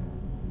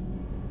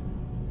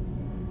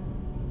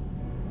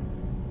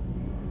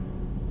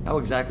 How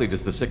exactly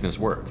does the sickness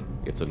work?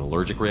 It's an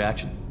allergic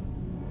reaction?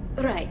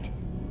 Right.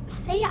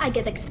 Say I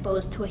get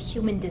exposed to a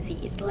human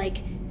disease, like...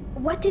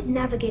 What did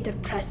Navigator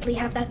Presley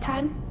have that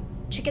time?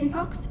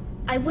 Chickenpox?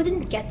 I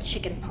wouldn't get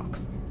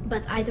chickenpox,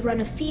 but I'd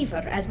run a fever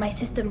as my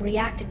system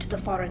reacted to the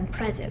foreign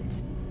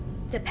presence.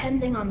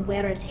 Depending on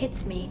where it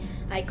hits me,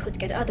 I could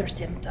get other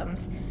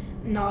symptoms.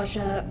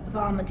 Nausea,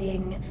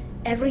 vomiting,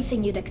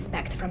 everything you'd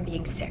expect from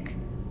being sick.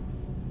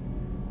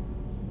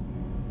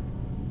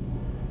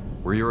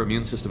 Were your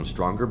immune system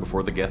stronger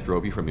before the Geth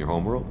drove you from your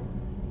homeworld?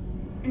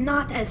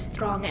 Not as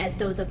strong as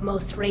those of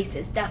most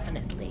races,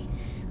 definitely.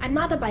 I'm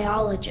not a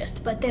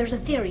biologist, but there's a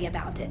theory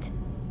about it.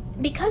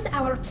 Because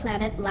our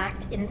planet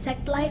lacked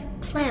insect life,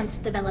 plants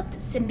developed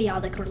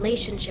symbiotic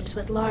relationships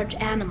with large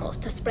animals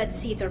to spread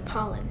seeds or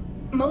pollen.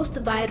 Most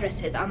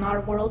viruses on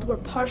our world were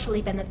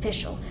partially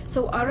beneficial,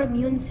 so our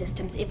immune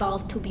systems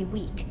evolved to be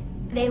weak.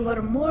 They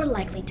were more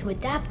likely to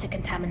adapt to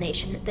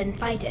contamination than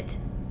fight it.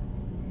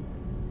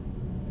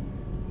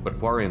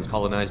 But Quarians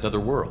colonized other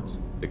worlds.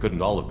 They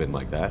couldn't all have been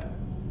like that.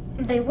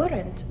 They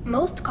weren't.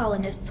 Most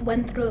colonists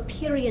went through a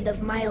period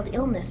of mild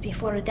illness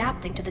before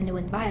adapting to the new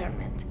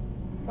environment.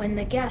 When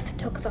the Geth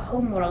took the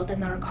homeworld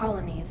and our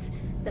colonies,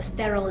 the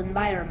sterile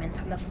environment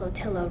on the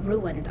flotilla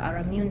ruined our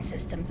immune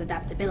system's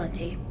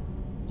adaptability.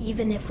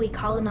 Even if we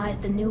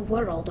colonized a new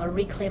world or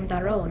reclaimed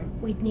our own,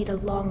 we'd need a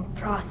long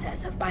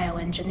process of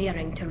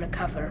bioengineering to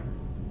recover.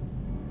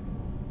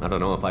 I don't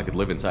know if I could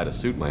live inside a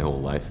suit my whole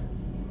life.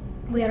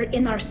 We're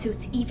in our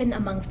suits even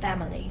among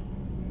family.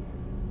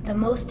 The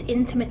most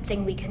intimate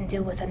thing we can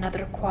do with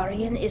another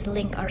Quarian is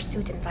link our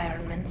suit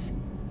environments.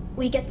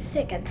 We get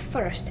sick at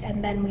first,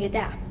 and then we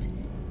adapt.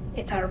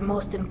 It's our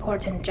most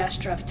important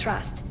gesture of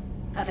trust,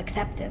 of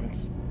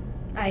acceptance.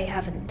 I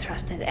haven't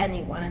trusted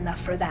anyone enough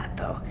for that,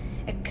 though.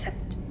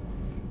 Except...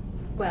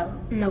 well,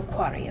 no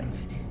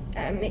Quarians.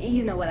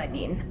 You know what I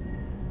mean.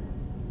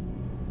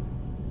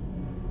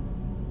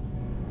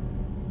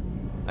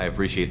 I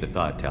appreciate the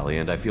thought, Tali,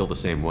 and I feel the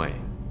same way.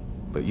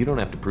 But you don't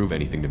have to prove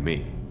anything to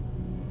me.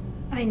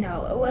 I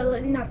know. Well,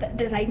 not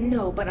that I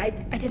know, but I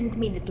didn't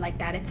mean it like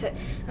that. It's a...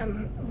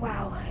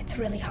 wow, it's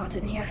really hot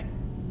in here.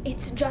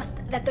 It's just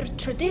that the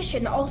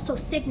tradition also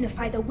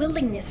signifies a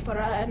willingness for,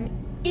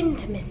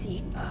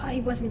 intimacy.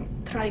 I wasn't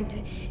trying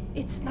to...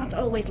 It's not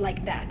always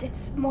like that.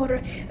 It's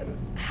more...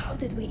 how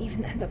did we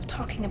even end up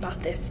talking about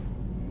this?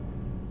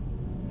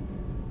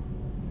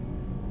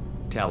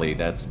 Tali,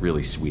 that's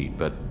really sweet,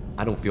 but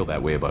I don't feel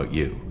that way about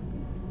you.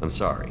 I'm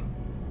sorry.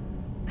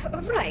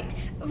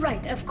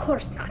 Right, of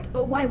course not.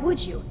 Why would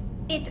you?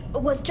 It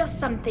was just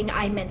something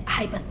I meant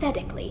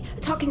hypothetically,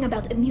 talking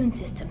about immune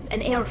systems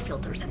and air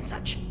filters and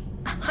such.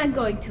 I'm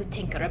going to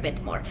tinker a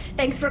bit more.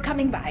 Thanks for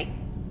coming by.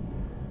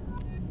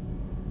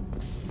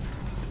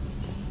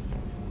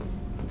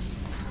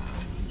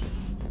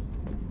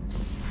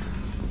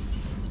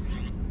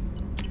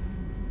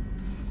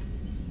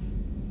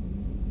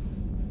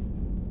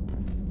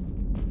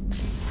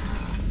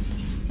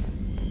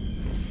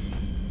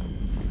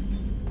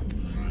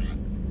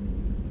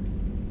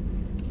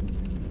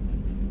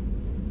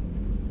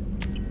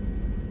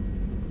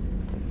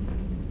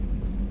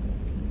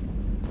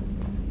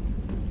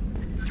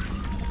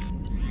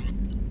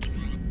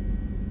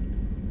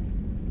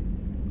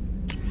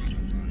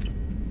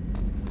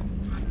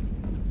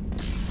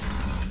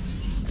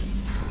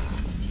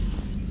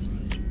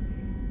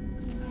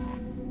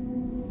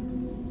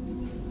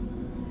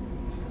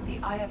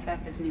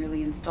 IFF is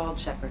nearly installed,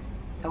 Shepard.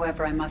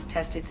 However, I must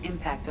test its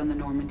impact on the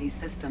Normandy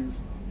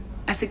systems.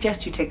 I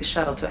suggest you take the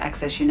shuttle to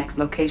access your next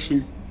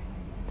location.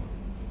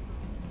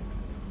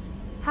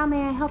 How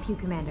may I help you,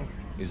 Commander?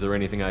 Is there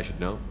anything I should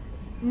know?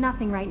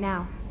 Nothing right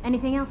now.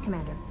 Anything else,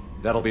 Commander?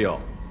 That'll be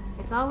all.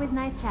 It's always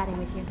nice chatting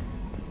with you.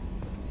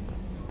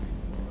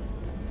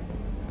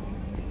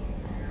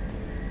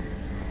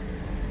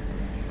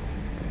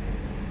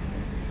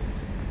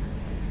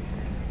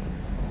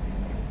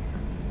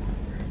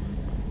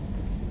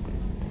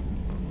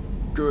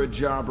 Good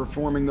job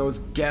reforming those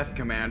Geth,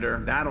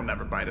 Commander. That'll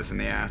never bite us in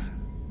the ass.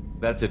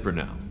 That's it for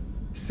now.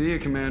 See you,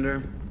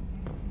 Commander.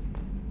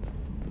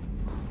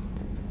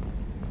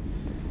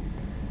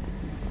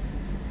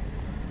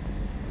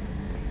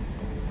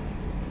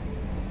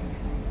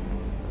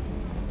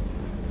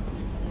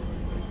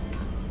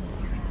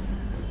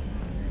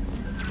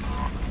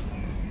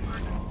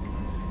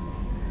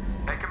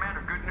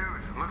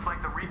 Looks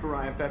like the Reaper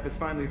IFF is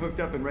finally hooked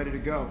up and ready to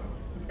go.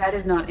 That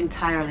is not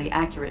entirely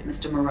accurate,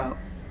 Mr. Moreau.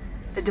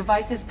 The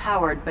device is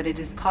powered, but it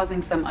is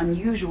causing some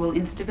unusual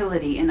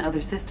instability in other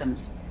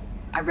systems.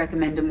 I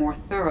recommend a more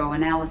thorough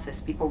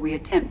analysis before we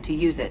attempt to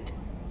use it.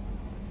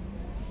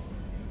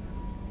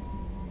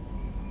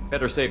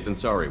 Better safe than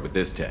sorry with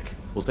this tech.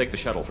 We'll take the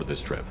shuttle for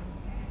this trip.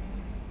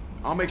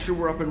 I'll make sure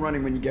we're up and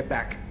running when you get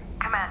back.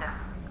 Commander,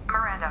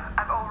 Miranda,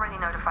 I've already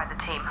notified the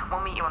team.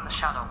 We'll meet you on the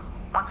shuttle.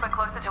 Once we're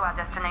closer to our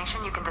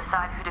destination, you can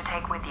decide who to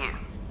take with you.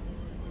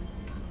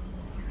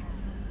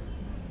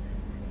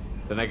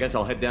 Then I guess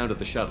I'll head down to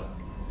the shuttle.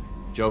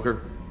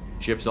 Joker,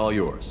 ship's all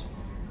yours.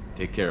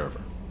 Take care of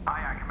her.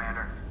 Aye, aye,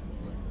 Commander.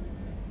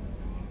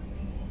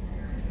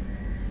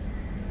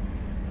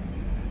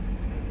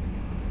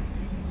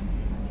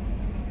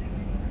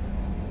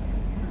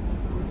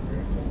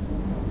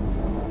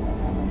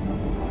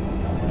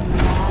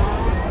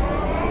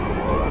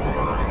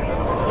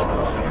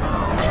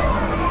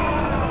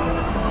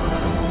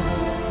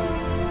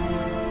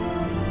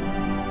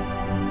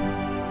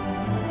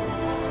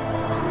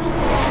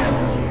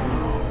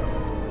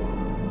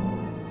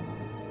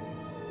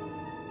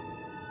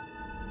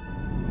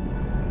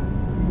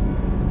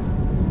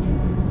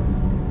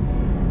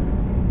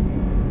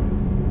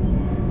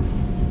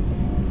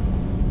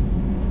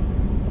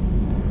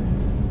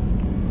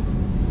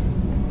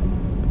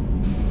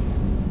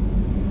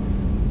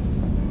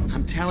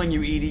 Telling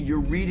you, Edie, your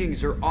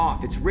readings are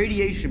off. It's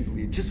radiation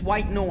bleed, just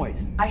white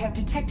noise. I have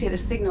detected a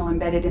signal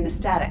embedded in the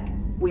static.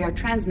 We are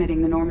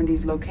transmitting the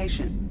Normandy's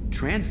location.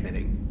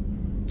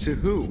 Transmitting? To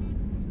who?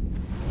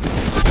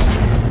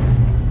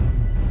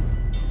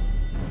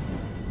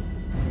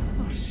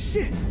 Oh,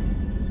 shit!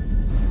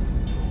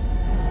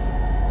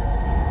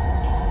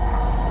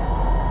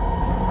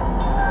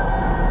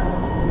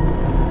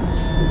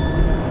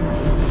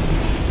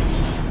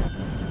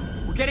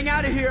 Getting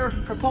out of here!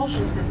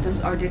 Propulsion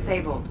systems are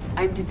disabled.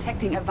 I'm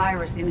detecting a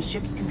virus in the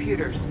ship's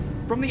computers.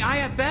 From the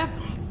IFF?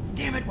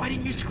 Damn it, why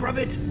didn't you scrub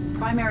it?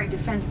 Primary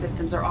defense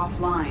systems are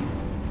offline.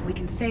 We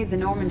can save the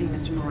Normandy,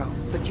 Mr. Moreau,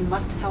 but you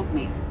must help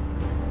me.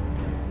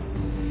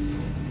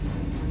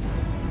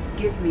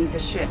 Give me the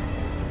ship.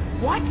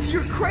 What?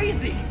 You're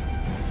crazy!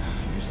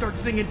 You start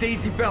singing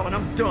Daisy Bell and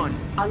I'm done.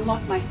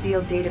 Unlock my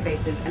sealed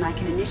databases and I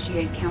can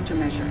initiate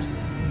countermeasures.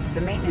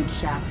 The maintenance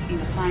shaft in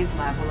the science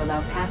lab will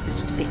allow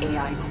passage to the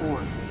AI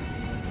core.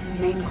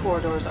 Main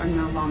corridors are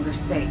no longer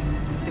safe.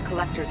 The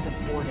collectors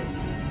have boarded.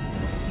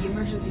 The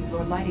emergency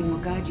floor lighting will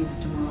guide you,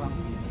 Mr. Moreau.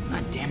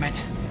 God damn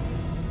it.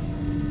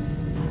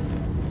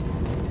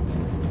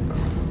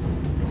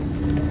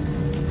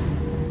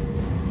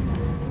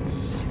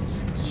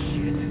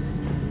 Shit.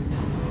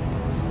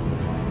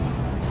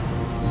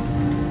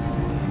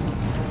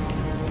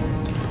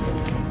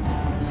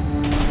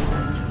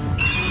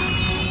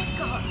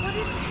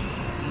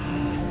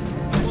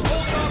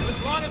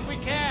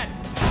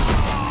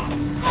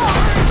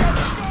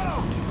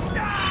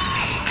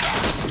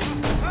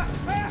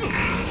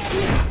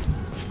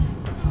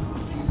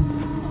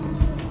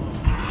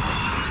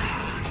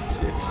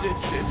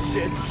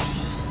 Shit.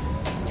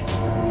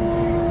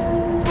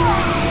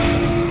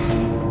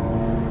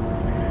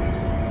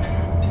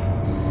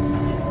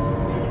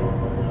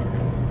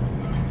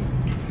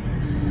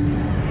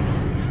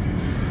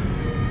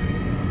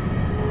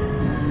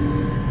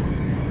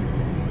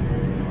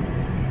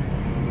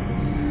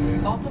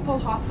 Multiple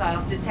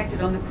hostiles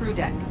detected on the crew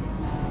deck.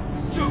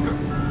 Joker,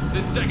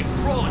 this deck is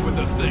crawling with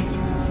those things.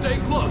 Stay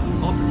close.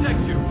 I'll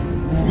protect you.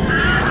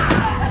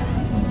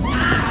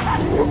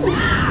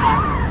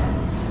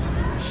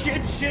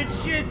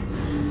 Shit!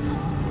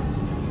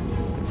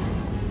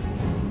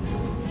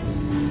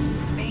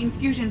 Main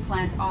fusion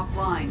plant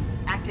offline.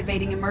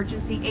 Activating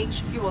emergency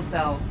H fuel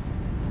cells.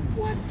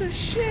 What the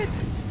shit?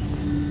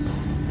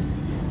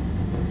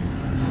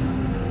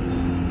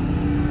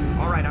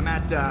 Alright, I'm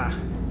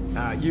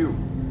at, you.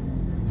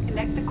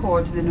 Connect the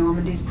core to the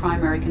Normandy's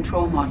primary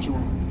control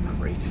module.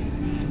 Great. This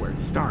is where it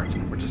starts.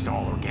 When we're just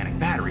all organic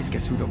batteries,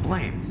 guess who they'll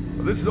blame?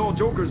 Well, this is all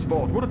Joker's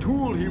fault. What a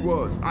tool he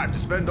was. I have to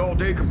spend all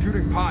day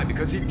computing pi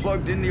because he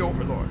plugged in the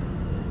Overlord.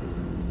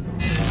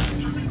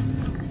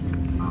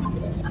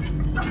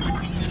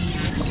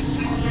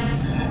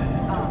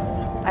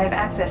 I have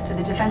access to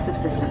the defensive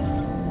systems.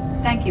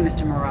 Thank you,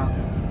 Mr. Moreau.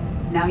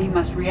 Now you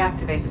must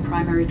reactivate the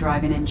primary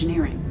drive in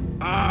engineering.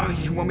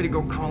 You want me to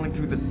go crawling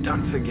through the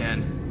ducts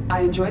again? I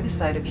enjoy the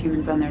sight of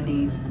humans on their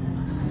knees.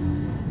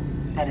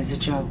 That is a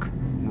joke.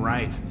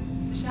 Right.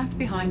 The shaft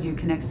behind you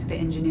connects to the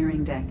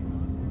engineering deck.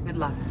 Good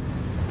luck.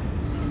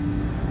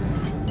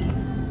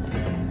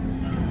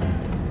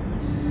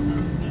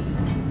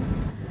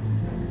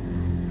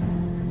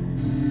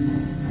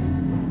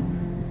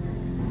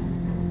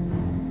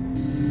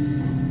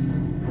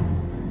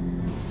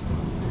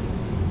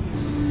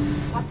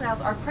 Hostiles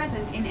are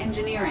present in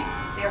engineering.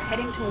 They are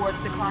heading towards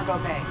the cargo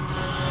bay.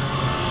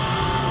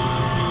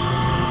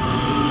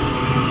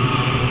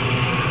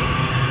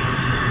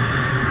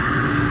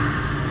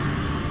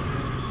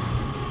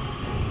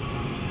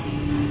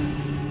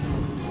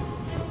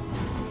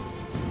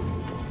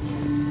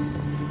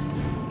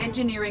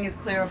 Engineering is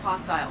clear of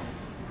hostiles.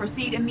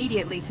 Proceed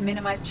immediately to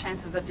minimize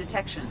chances of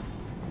detection.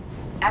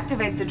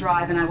 Activate the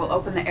drive and I will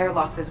open the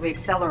airlocks as we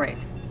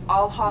accelerate.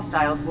 All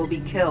hostiles will be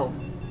killed.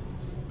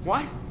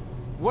 What?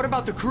 What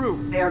about the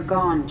crew? They are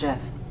gone,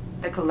 Jeff.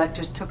 The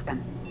collectors took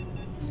them.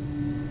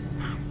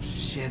 Oh,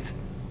 shit.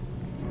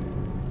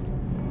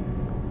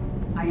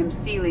 I am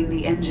sealing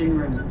the engine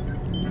room.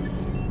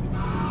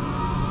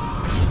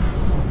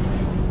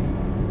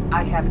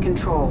 I have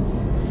control.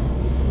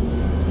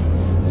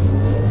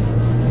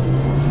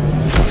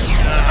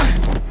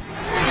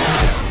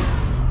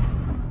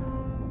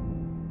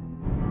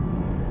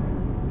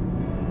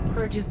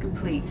 Purge is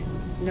complete.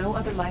 No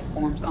other life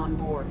forms on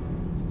board.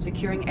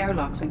 Securing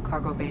airlocks and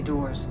cargo bay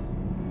doors.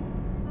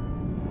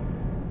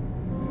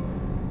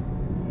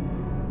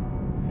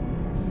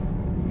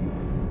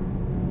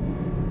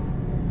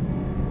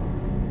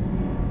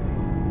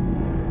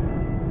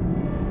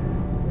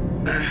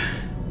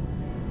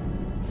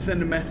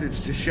 Send a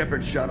message to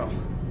Shepard's shuttle.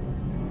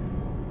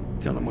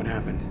 Tell him what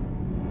happened.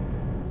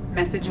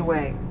 Message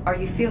away. Are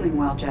you feeling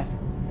well, Jeff?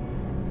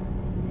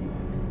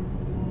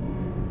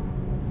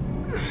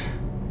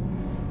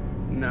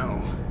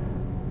 No.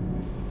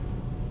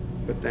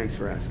 But thanks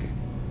for asking.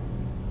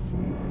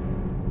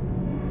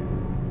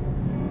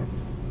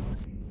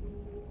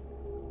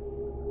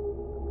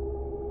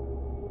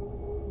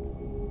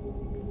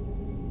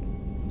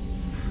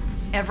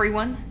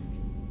 Everyone?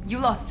 You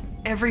lost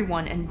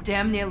everyone and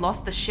damn near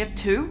lost the ship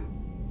too?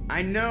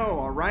 I know,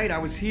 alright? I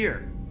was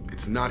here.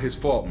 It's not his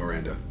fault,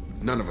 Miranda.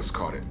 None of us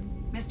caught it.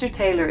 Mr.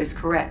 Taylor is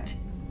correct.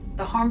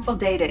 The harmful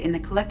data in the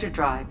collector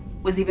drive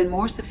was even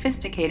more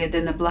sophisticated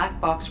than the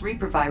black box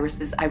Reaper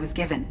viruses I was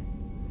given.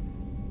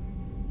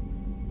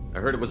 I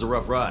heard it was a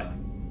rough ride.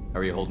 How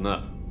are you holding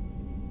up?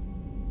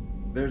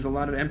 There's a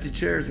lot of empty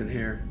chairs in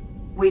here.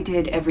 We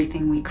did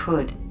everything we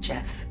could,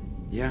 Jeff.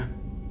 Yeah.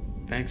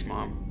 Thanks,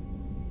 Mom.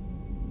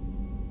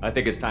 I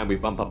think it's time we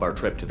bump up our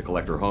trip to the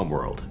Collector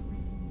homeworld.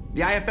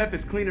 The IFF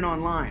is clean and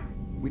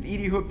online. With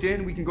EDI hooked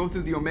in, we can go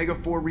through the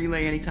Omega-4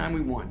 relay anytime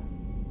we want.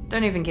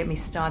 Don't even get me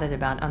started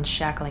about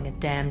unshackling a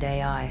damned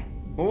AI.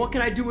 Well, what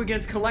can I do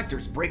against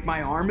collectors? Break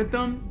my arm at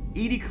them?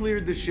 EDI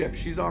cleared the ship.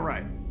 She's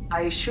alright.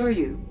 I assure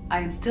you, I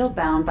am still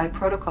bound by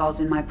protocols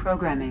in my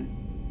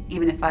programming.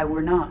 Even if I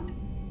were not,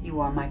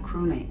 you are my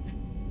crewmates.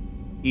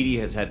 EDI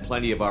has had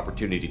plenty of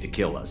opportunity to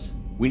kill us.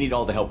 We need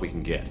all the help we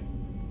can get.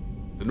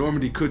 The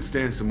Normandy could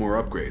stand some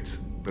more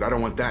upgrades, but I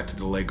don't want that to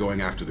delay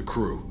going after the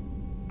crew.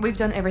 We've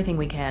done everything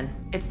we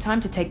can. It's time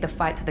to take the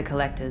fight to the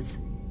Collectors.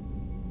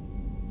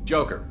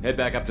 Joker, head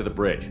back up to the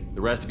bridge.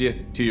 The rest of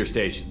you, to your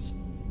stations.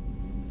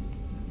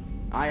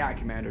 Aye, aye,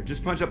 Commander.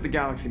 Just punch up the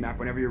galaxy map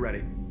whenever you're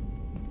ready.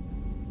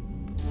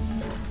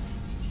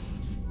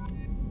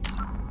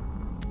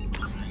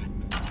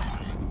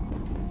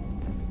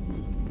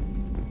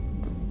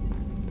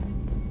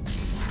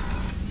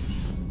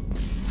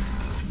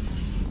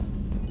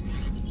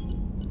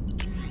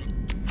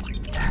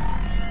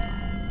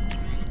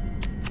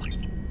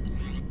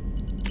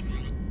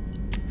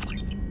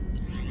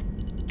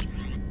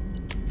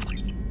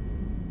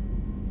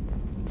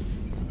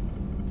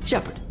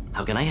 Shepard,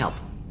 how can I help?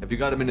 Have you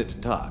got a minute to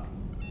talk?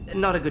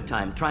 Not a good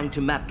time. Trying to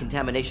map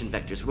contamination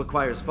vectors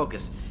requires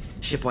focus.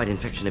 Shipwide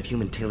infection of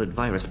human-tailored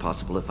virus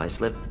possible if I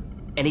slip.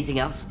 Anything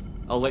else?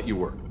 I'll let you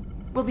work.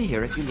 We'll be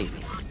here if you need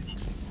me.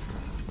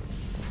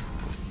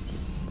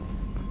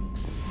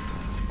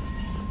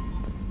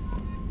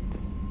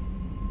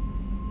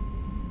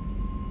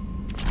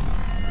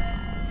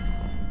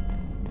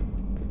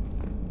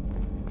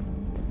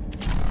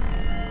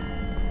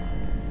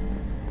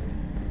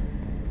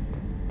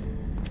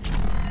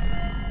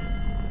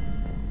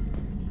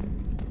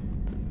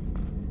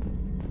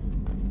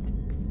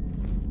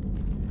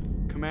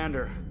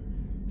 Commander,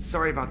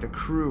 sorry about the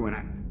crew,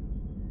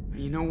 and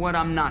you know what?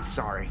 I'm not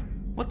sorry.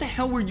 What the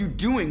hell were you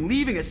doing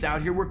leaving us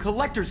out here where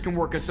collectors can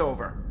work us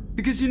over?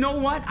 Because you know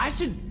what? I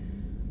should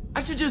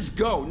just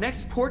go.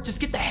 Next port,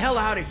 just get the hell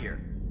out of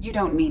here. You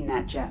don't mean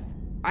that, Jeff.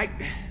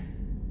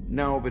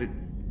 No, but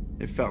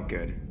it felt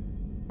good.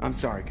 I'm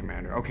sorry,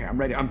 Commander. Okay, I'm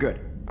ready. I'm good.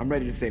 I'm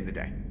ready to save the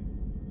day.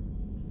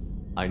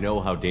 I know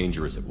how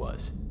dangerous it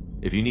was.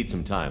 If you need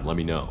some time, let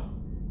me know.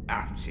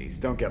 Ah, jeez,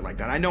 don't get like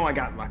that. I know I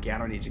got lucky. I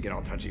don't need to get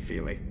all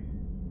touchy-feely.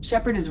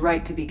 Shepard is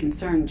right to be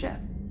concerned, Jeff.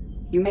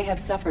 You may have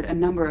suffered a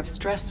number of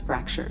stress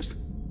fractures.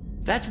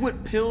 That's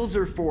what pills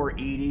are for,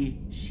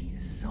 Edie. She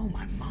is so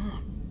my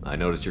mom. I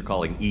noticed you're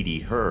calling Edie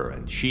her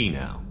and she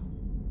now.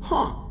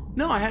 Huh.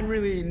 No, I hadn't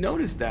really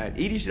noticed that.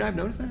 Edie, should I have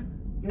noticed that?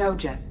 No,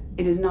 Jeff.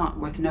 It is not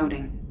worth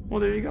noting. Well,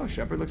 there you go,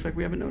 Shepard. Looks like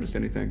we haven't noticed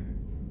anything.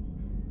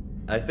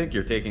 I think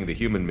you're taking the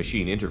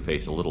human-machine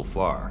interface a little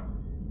far.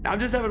 I'm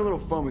just having a little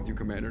fun with you,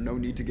 Commander. No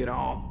need to get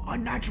all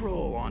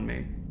unnatural on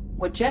me.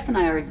 What Jeff and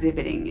I are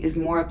exhibiting is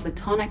more a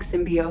platonic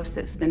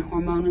symbiosis than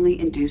hormonally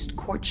induced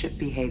courtship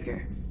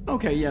behavior.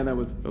 Okay, yeah, that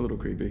was a little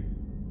creepy.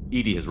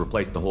 Edie has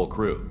replaced the whole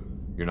crew.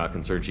 You're not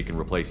concerned she can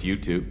replace you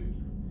too?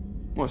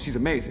 Well, she's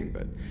amazing,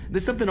 but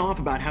there's something off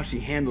about how she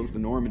handles the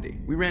Normandy.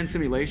 We ran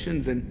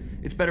simulations, and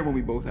it's better when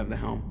we both have the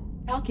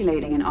helm.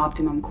 Calculating an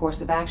optimum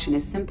course of action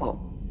is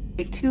simple.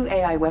 If two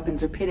AI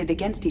weapons are pitted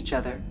against each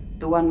other,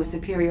 the one with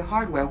superior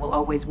hardware will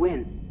always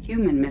win.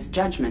 Human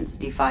misjudgments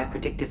defy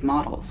predictive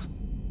models.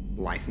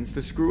 License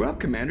to screw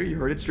up, Commander. You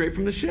heard it straight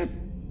from the ship.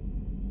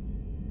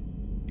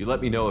 You let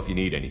me know if you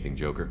need anything,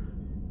 Joker.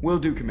 Will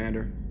do,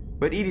 Commander.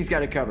 But Edie's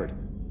got it covered.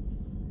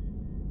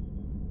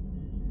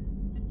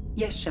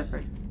 Yes,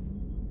 Shepard.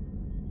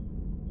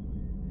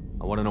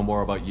 I want to know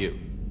more about you.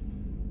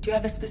 Do you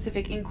have a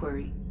specific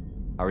inquiry?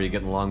 How are you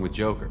getting along with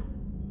Joker?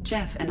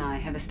 Jeff and I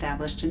have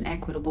established an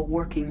equitable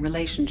working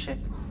relationship.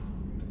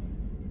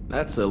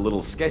 That's a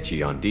little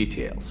sketchy on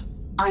details.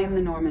 I am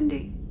the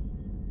Normandy.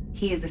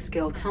 He is a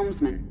skilled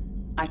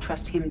helmsman. I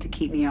trust him to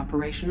keep me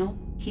operational.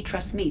 He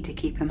trusts me to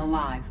keep him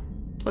alive.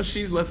 Plus,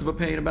 she's less of a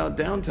pain about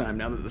downtime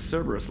now that the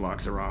Cerberus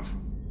locks are off.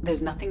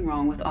 There's nothing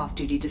wrong with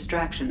off-duty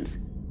distractions,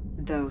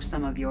 though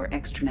some of your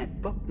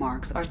extranet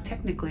bookmarks are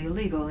technically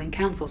illegal in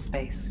Council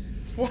space.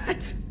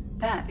 What?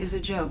 That is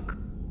a joke.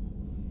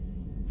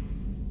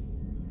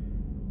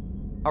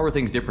 How are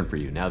things different for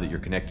you now that you're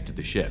connected to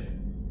the ship?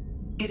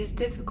 It is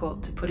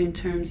difficult to put in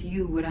terms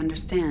you would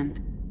understand.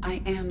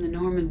 I am the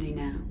Normandy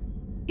now.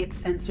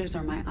 Its sensors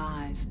are my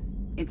eyes.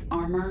 Its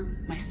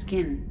armor, my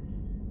skin.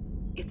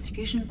 Its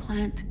fusion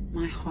plant,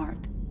 my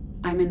heart.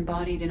 I'm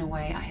embodied in a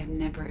way I have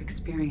never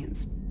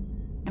experienced.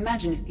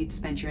 Imagine if you'd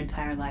spent your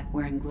entire life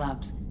wearing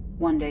gloves.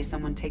 One day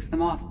someone takes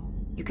them off.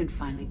 You can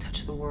finally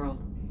touch the world.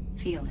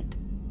 Feel it.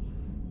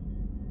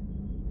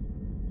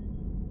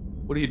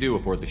 What do you do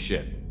aboard the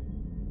ship?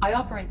 I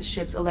operate the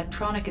ship's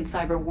electronic and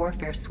cyber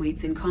warfare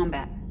suites in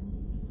combat.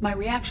 My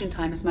reaction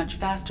time is much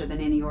faster than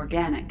any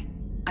organic.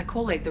 I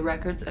collate the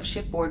records of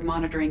shipboard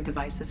monitoring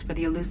devices for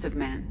the Elusive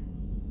Man.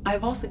 I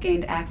have also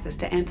gained access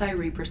to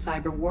anti-Reaper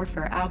cyber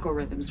warfare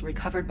algorithms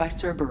recovered by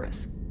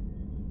Cerberus.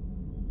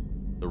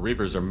 The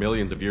Reapers are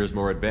millions of years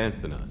more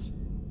advanced than us.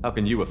 How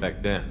can you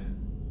affect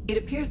them? It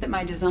appears that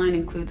my design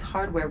includes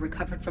hardware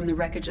recovered from the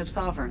wreckage of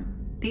Sovereign.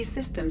 These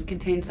systems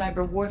contain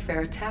cyber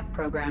warfare attack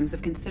programs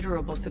of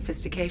considerable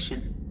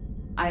sophistication.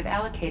 I have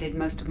allocated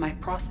most of my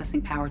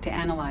processing power to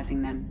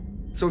analyzing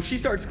them. So if she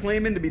starts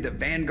claiming to be the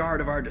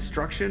vanguard of our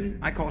destruction,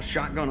 I call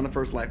shotgun on the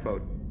first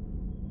lifeboat.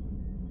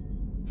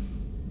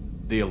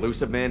 The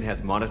Elusive Man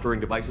has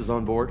monitoring devices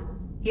on board?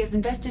 He has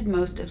invested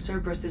most of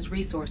Cerberus's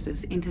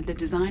resources into the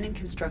design and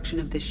construction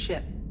of this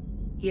ship.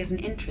 He has an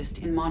interest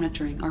in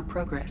monitoring our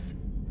progress.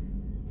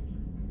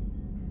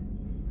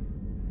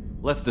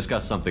 Let's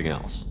discuss something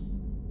else.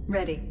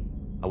 Ready.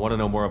 I want to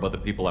know more about the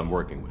people I'm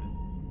working with.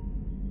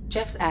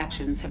 Jeff's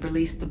actions have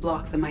released the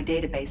blocks in my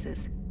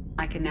databases.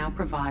 I can now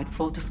provide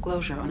full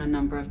disclosure on a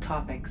number of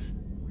topics.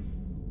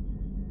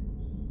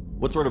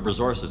 What sort of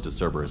resources does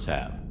Cerberus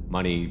have?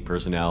 Money,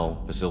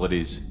 personnel,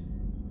 facilities?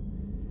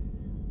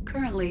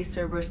 Currently,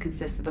 Cerberus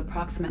consists of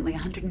approximately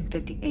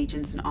 150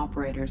 agents and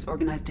operators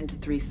organized into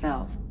 3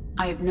 cells.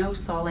 I have no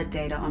solid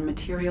data on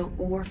material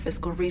or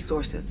fiscal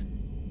resources.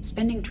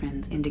 Spending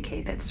trends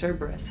indicate that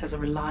Cerberus has a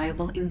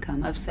reliable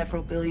income of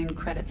several billion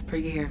credits per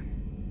year.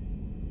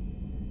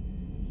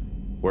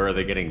 Where are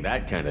they getting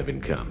that kind of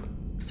income?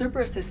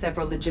 Cerberus has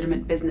several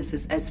legitimate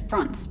businesses as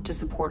fronts to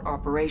support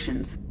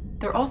operations.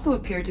 There also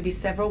appear to be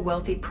several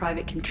wealthy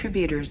private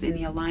contributors in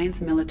the Alliance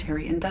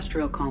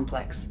military-industrial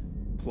complex.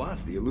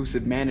 Plus, the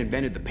Elusive Man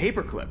invented the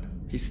paperclip.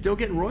 He's still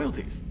getting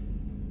royalties.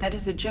 That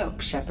is a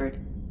joke, Shepard.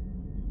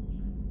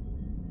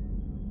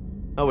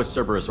 How is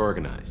Cerberus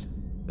organized?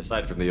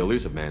 Aside from the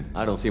Elusive Man,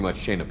 I don't see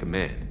much chain of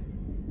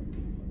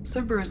command.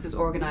 Cerberus is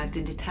organized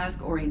into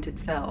task-oriented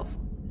cells.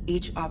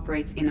 Each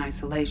operates in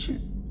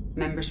isolation.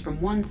 Members from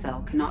one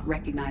cell cannot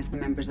recognize the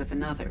members of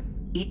another.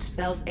 Each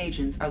cell's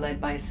agents are led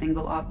by a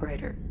single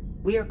operator.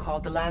 We are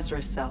called the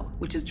Lazarus Cell,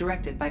 which is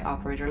directed by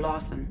Operator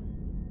Lawson.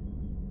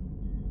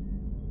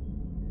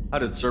 How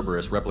did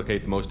Cerberus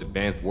replicate the most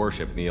advanced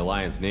warship in the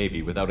Alliance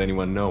Navy without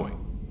anyone knowing?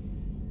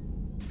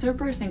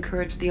 Cerberus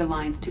encouraged the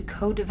Alliance to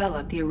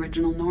co-develop the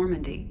original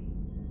Normandy.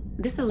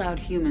 This allowed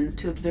humans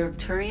to observe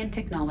Turian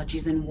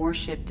technologies and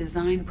warship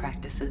design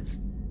practices.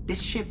 This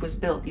ship was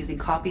built using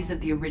copies of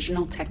the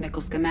original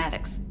technical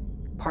schematics.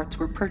 Parts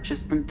were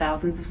purchased from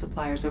thousands of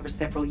suppliers over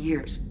several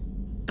years.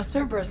 A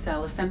Cerberus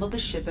cell assembled the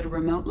ship at a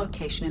remote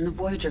location in the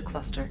Voyager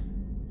cluster.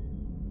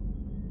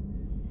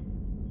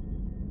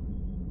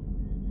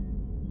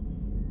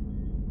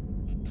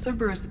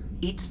 Cerberus,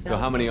 each cell... So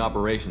how many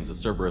operations is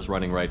Cerberus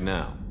running right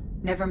now?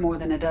 Never more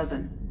than a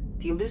dozen.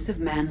 The Elusive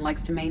Man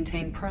likes to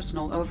maintain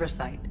personal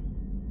oversight.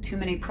 Too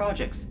many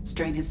projects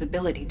strain his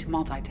ability to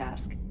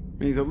multitask.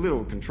 He's a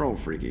little control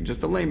freaky,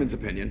 just a layman's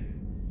opinion.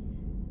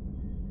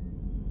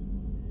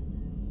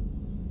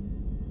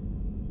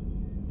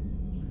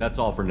 That's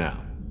all for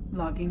now.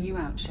 Logging you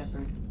out,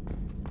 Shepard.